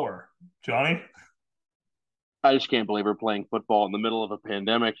going lower. Johnny? I just can't believe we're playing football in the middle of a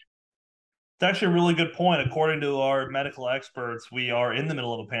pandemic. It's actually a really good point. According to our medical experts, we are in the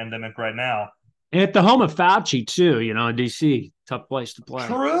middle of a pandemic right now. And at the home of Fauci, too, DC, tough place to play.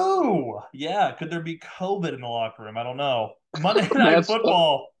 True. Yeah. Could there be COVID in the locker room? I don't know. Monday Night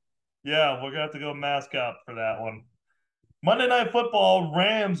Football. Yeah, we're going to have to go mask up for that one. Monday Night Football,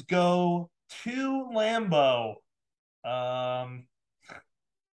 Rams go to Lambeau.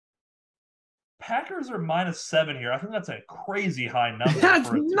 Packers are -7 here. I think that's a crazy high number.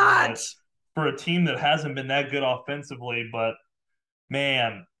 That's nuts. For a team that hasn't been that good offensively, but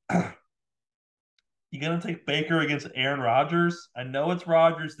man, you gonna take Baker against Aaron Rodgers? I know it's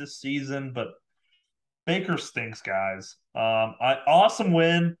Rodgers this season, but Baker stinks, guys. Awesome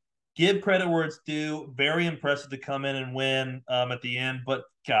win. Give credit where it's due. Very impressive to come in and win at the end. But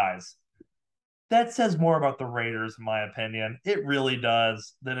guys, that says more about the Raiders, in my opinion. It really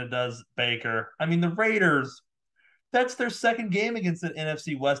does than it does Baker. I mean, the Raiders, that's their second game against an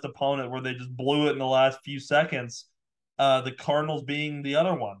NFC West opponent where they just blew it in the last few seconds. The Cardinals being the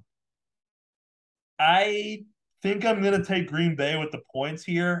other one. I think I'm going to take Green Bay with the points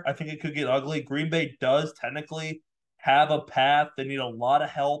here. I think it could get ugly. Green Bay does technically have a path. They need a lot of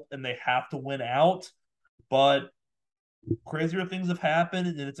help, and they have to win out. But crazier things have happened,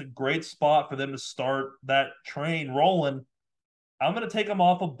 and it's a great spot for them to start that train rolling. I'm going to take them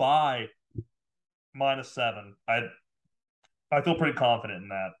off a bye -7. I feel pretty confident in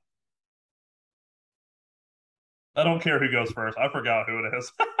that. I don't care who goes first. I forgot who it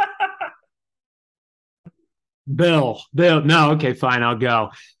is. Bill. No, okay, fine. I'll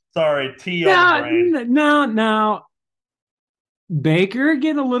go. Sorry, T on the brain. No. Baker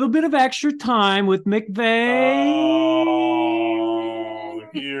getting a little bit of extra time with McVay. Oh,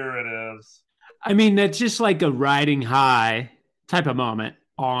 here it is. I mean, that's just like a riding high type of moment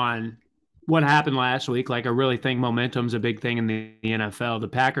on what happened last week. Like, I really think momentum's a big thing in the NFL. The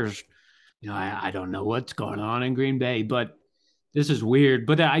Packers, I don't know what's going on in Green Bay, but this is weird.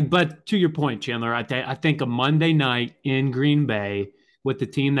 But to your point, Chandler, I think a Monday night in Green Bay with the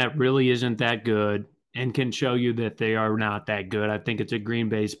team that really isn't that good and can show you that they are not that good, I think it's a Green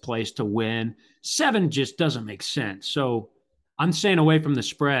Bay's place to win. 7 just doesn't make sense. So I'm staying away from the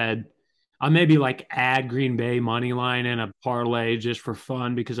spread. I'll maybe add Green Bay money line in a parlay just for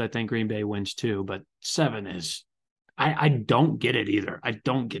fun because I think Green Bay wins too. But 7 is, I don't get it either. I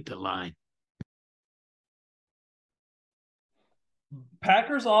don't get the line.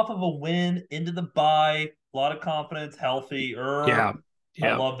 Packers off of a win into the bye, a lot of confidence, healthy. Yeah.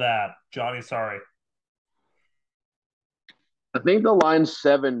 I love that. Johnny, sorry. I think the line's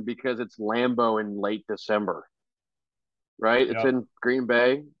 7 because it's Lambeau in late December, right? It's in Green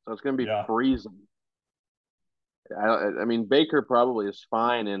Bay, so it's going to be freezing. I mean, Baker probably is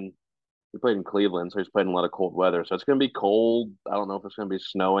fine, and he played in Cleveland, so he's played in a lot of cold weather. So it's going to be cold. I don't know if it's going to be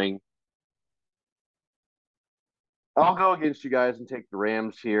snowing. I'll go against you guys and take the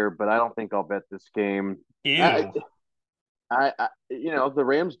Rams here, but I don't think I'll bet this game. I, Ew. the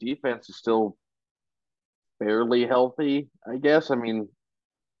Rams defense is still fairly healthy, I guess. I mean,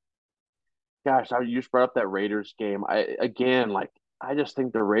 gosh, you just brought up that Raiders game. I just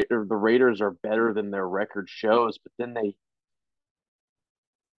think the Raiders are better than their record shows, but then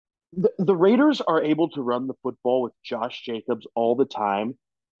the Raiders are able to run the football with Josh Jacobs all the time.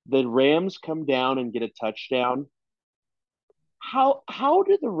 The Rams come down and get a touchdown. How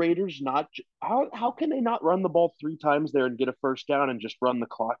do the Raiders not how can they not run the ball three times there and get a first down and just run the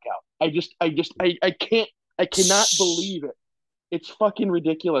clock out? I cannot believe it. It's fucking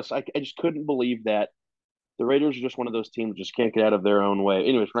ridiculous. I just couldn't believe that. The Raiders are just one of those teams that just can't get out of their own way.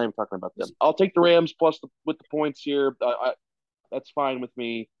 Anyways, we're not even talking about them. I'll take the Rams plus with the points here. That's fine with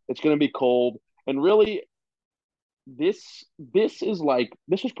me. It's going to be cold, and really, this is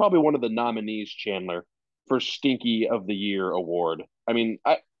probably one of the nominees, Chandler, for Stinky of the Year award. I mean,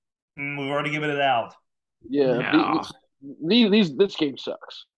 We've already given it out. yeah, No. this game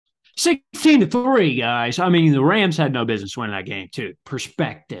sucks. 16-3, guys. I mean, the Rams had no business winning that game, too.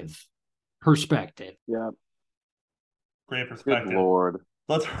 Perspective. Yeah, Great good perspective. lord.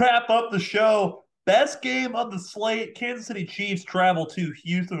 Let's wrap up the show. Best game of the slate. Kansas City Chiefs travel to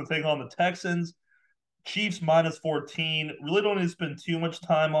Houston to take on the Texans. Chiefs minus 14. Really don't need to spend too much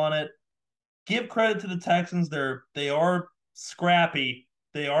time on it. Give credit to the Texans. They are scrappy.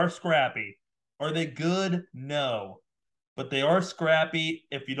 They are scrappy. Are they good? No. But they are scrappy.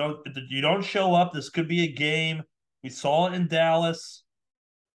 If you don't show up, this could be a game. We saw it in Dallas.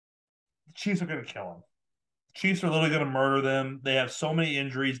 The Chiefs are going to kill them. Chiefs are literally going to murder them. They have so many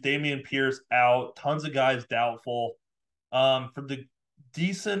injuries. Dameon Pierce out. Tons of guys doubtful. For the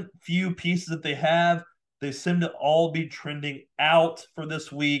decent few pieces that they have, they seem to all be trending out for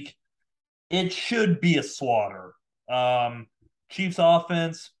this week. It should be a slaughter. Chiefs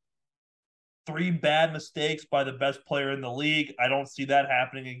offense, 3 bad mistakes by the best player in the league. I don't see that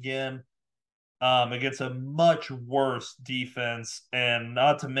happening again. Against a much worse defense, and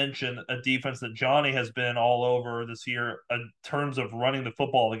not to mention a defense that Johnny has been all over this year in terms of running the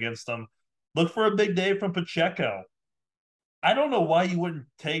football against them. Look for a big day from Pacheco. I don't know why you wouldn't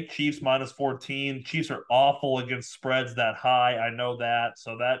take Chiefs minus 14. Chiefs are awful against spreads that high. I know that.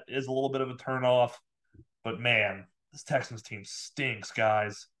 So that is a little bit of a turnoff. But man, this Texans team stinks,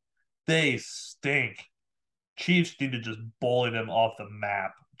 guys. They stink. Chiefs need to just bully them off the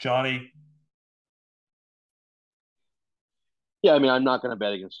map. Johnny, Yeah, I mean, I'm not going to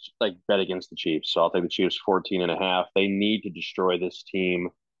bet against the Chiefs, so I'll take the Chiefs 14.5. They need to destroy this team.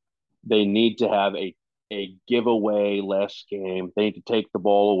 They need to have a giveaway less game. They need to take the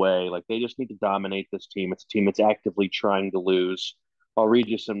ball away. Like they just need to dominate this team. It's a team that's actively trying to lose. I'll read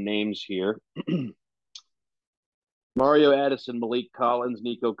you some names here. Mario Addison, Malik Collins,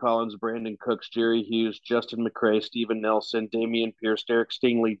 Nico Collins, Brandon Cooks, Jerry Hughes, Justin McCray, Steven Nelson, Dameon Pierce, Derek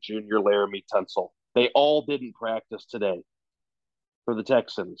Stingley Jr., Laramie Tunsil. They all didn't practice today for the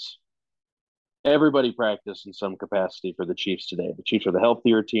Texans. Everybody practiced in some capacity for the Chiefs today. The Chiefs are the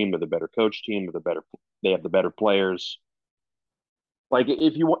healthier team. They're the better coach team. They have the better players. Like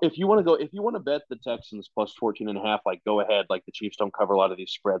if you want to bet the Texans plus 14.5, like go ahead. Like the Chiefs don't cover a lot of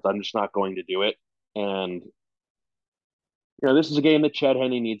these spreads. I'm just not going to do it. And this is a game that Chad Henne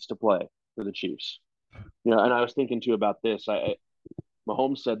needs to play for the Chiefs. And I was thinking too about this.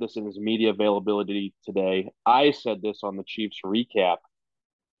 Mahomes said this in his media availability today. I said this on the Chiefs recap.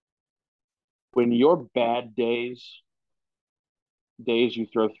 When your bad days you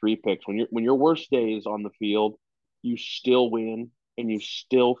throw 3 picks. When your worst days on the field, you still win and you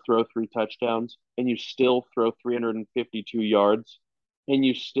still throw 3 touchdowns and you still throw 352 yards and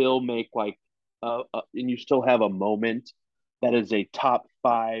you still make and you still have a moment that is a top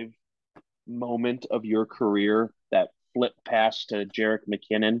 5 moment of your career, that flip pass to Jerick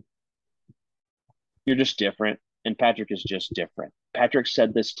McKinnon. You're just different, and Patrick is just different. Patrick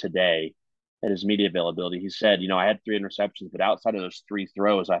said this today at his media availability. He said, I had 3 interceptions, but outside of those 3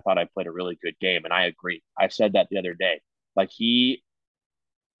 throws, I thought I played a really good game. And I agree. I said that the other day. I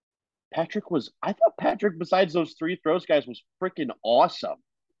thought Patrick, besides those 3 throws, guys, was freaking awesome.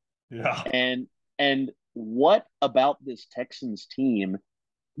 yeah. And what about this Texans team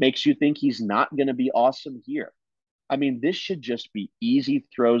makes you think he's not going to be awesome here? I mean, this should just be easy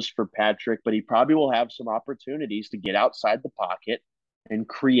throws for Patrick, but he probably will have some opportunities to get outside the pocket and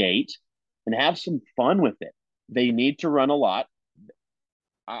create and have some fun with it. They need to run a lot.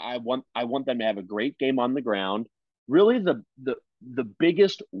 I want them to have a great game on the ground. Really, the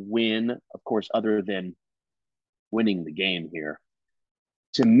biggest win, of course, other than winning the game here,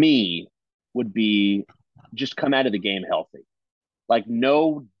 to me, would be just come out of the game healthy. Like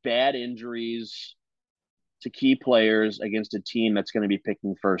no bad injuries to key players against a team that's going to be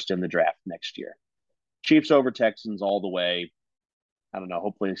picking first in the draft next year. Chiefs over Texans all the way. I don't know.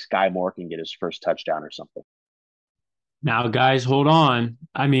 Hopefully Sky Moore can get his first touchdown or something. Now, guys, hold on.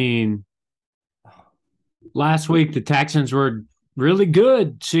 I mean, last week the Texans were really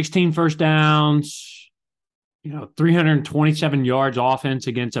good. 16 first downs, 327 yards offense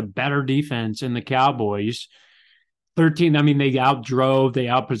against a better defense in the Cowboys. 13, I mean, they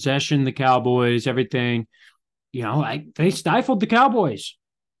outpossessioned the Cowboys, everything. They stifled the Cowboys.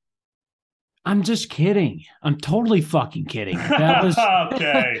 I'm just kidding. I'm totally fucking kidding. That was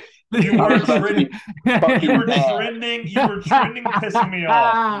okay. You were trending, pissing me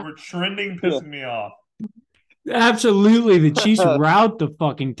off. You were trending, pissing me off. Absolutely. The Chiefs rout the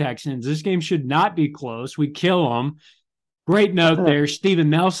fucking Texans. This game should not be close. We kill them. Great note there. Steven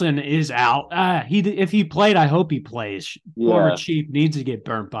Nelson is out. If he played, I hope he plays. Yeah. Former Chief needs to get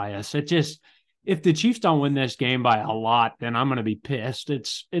burnt by us. If the Chiefs don't win this game by a lot, then I'm going to be pissed.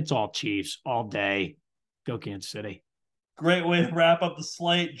 It's all Chiefs all day. Go Kansas City. Great way to wrap up the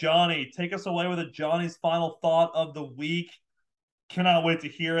slate. Johnny, take us away with Johnny's final thought of the week. Cannot wait to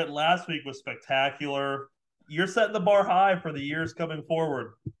hear it. Last week was spectacular. You're setting the bar high for the years coming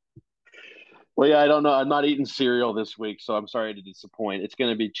forward. Well, yeah, I don't know. I'm not eating cereal this week, so I'm sorry to disappoint. It's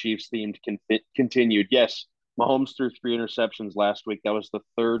going to be Chiefs-themed continued. Yes, Mahomes threw 3 interceptions last week. That was the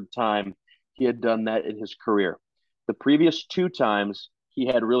 3rd time he had done that in his career. The previous 2 times, he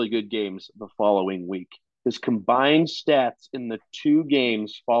had really good games the following week. His combined stats in the 2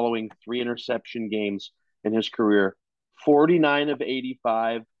 games following 3 interception games in his career, 49 of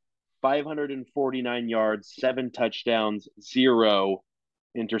 85, 549 yards, 7 touchdowns, 0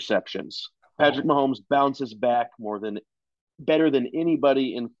 interceptions. Patrick Mahomes bounces back better than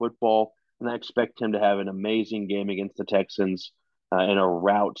anybody in football, and I expect him to have an amazing game against the Texans and a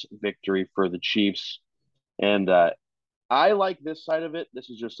rout victory for the Chiefs. And I like this side of it. This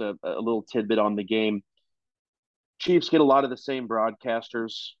is just a little tidbit on the game. Chiefs get a lot of the same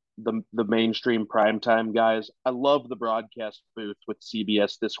broadcasters, the mainstream primetime guys. I love the broadcast booth with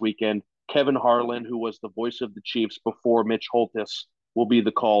CBS this weekend. Kevin Harlan, who was the voice of the Chiefs before Mitch Holthus, will be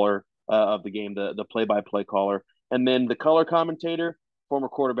the caller of the game, the play-by-play caller. And then the color commentator, former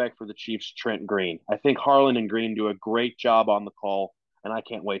quarterback for the Chiefs, Trent Green. I think Harlan and Green do a great job on the call, and I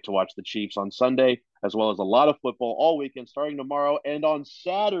can't wait to watch the Chiefs on Sunday, as well as a lot of football all weekend, starting tomorrow and on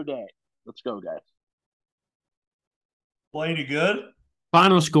Saturday. Let's go, guys. Blaine, you good?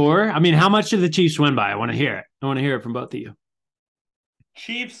 Final score. I mean, how much did the Chiefs win by? I want to hear it. I want to hear it from both of you.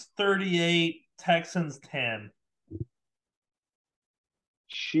 Chiefs 38, Texans 10.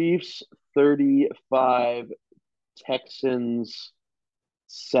 Chiefs 35, Texans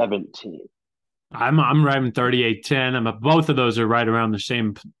 17. I'm riding 38-10. Both of those are right around the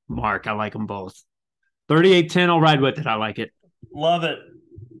same mark. I like them both. 38-10, I'll ride with it. I like it. Love it.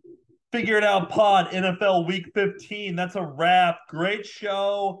 Figure It Out Pod, NFL Week 15. That's a wrap. Great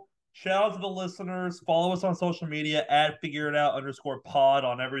show. Shout out to the listeners. Follow us on social media at FigureItOut_pod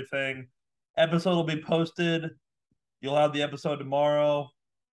on everything. Episode will be posted. You'll have the episode tomorrow.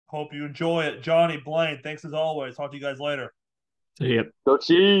 Hope you enjoy it. Johnny, Blaine, thanks as always. Talk to you guys later. See ya. Go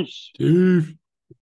Chiefs. Chiefs.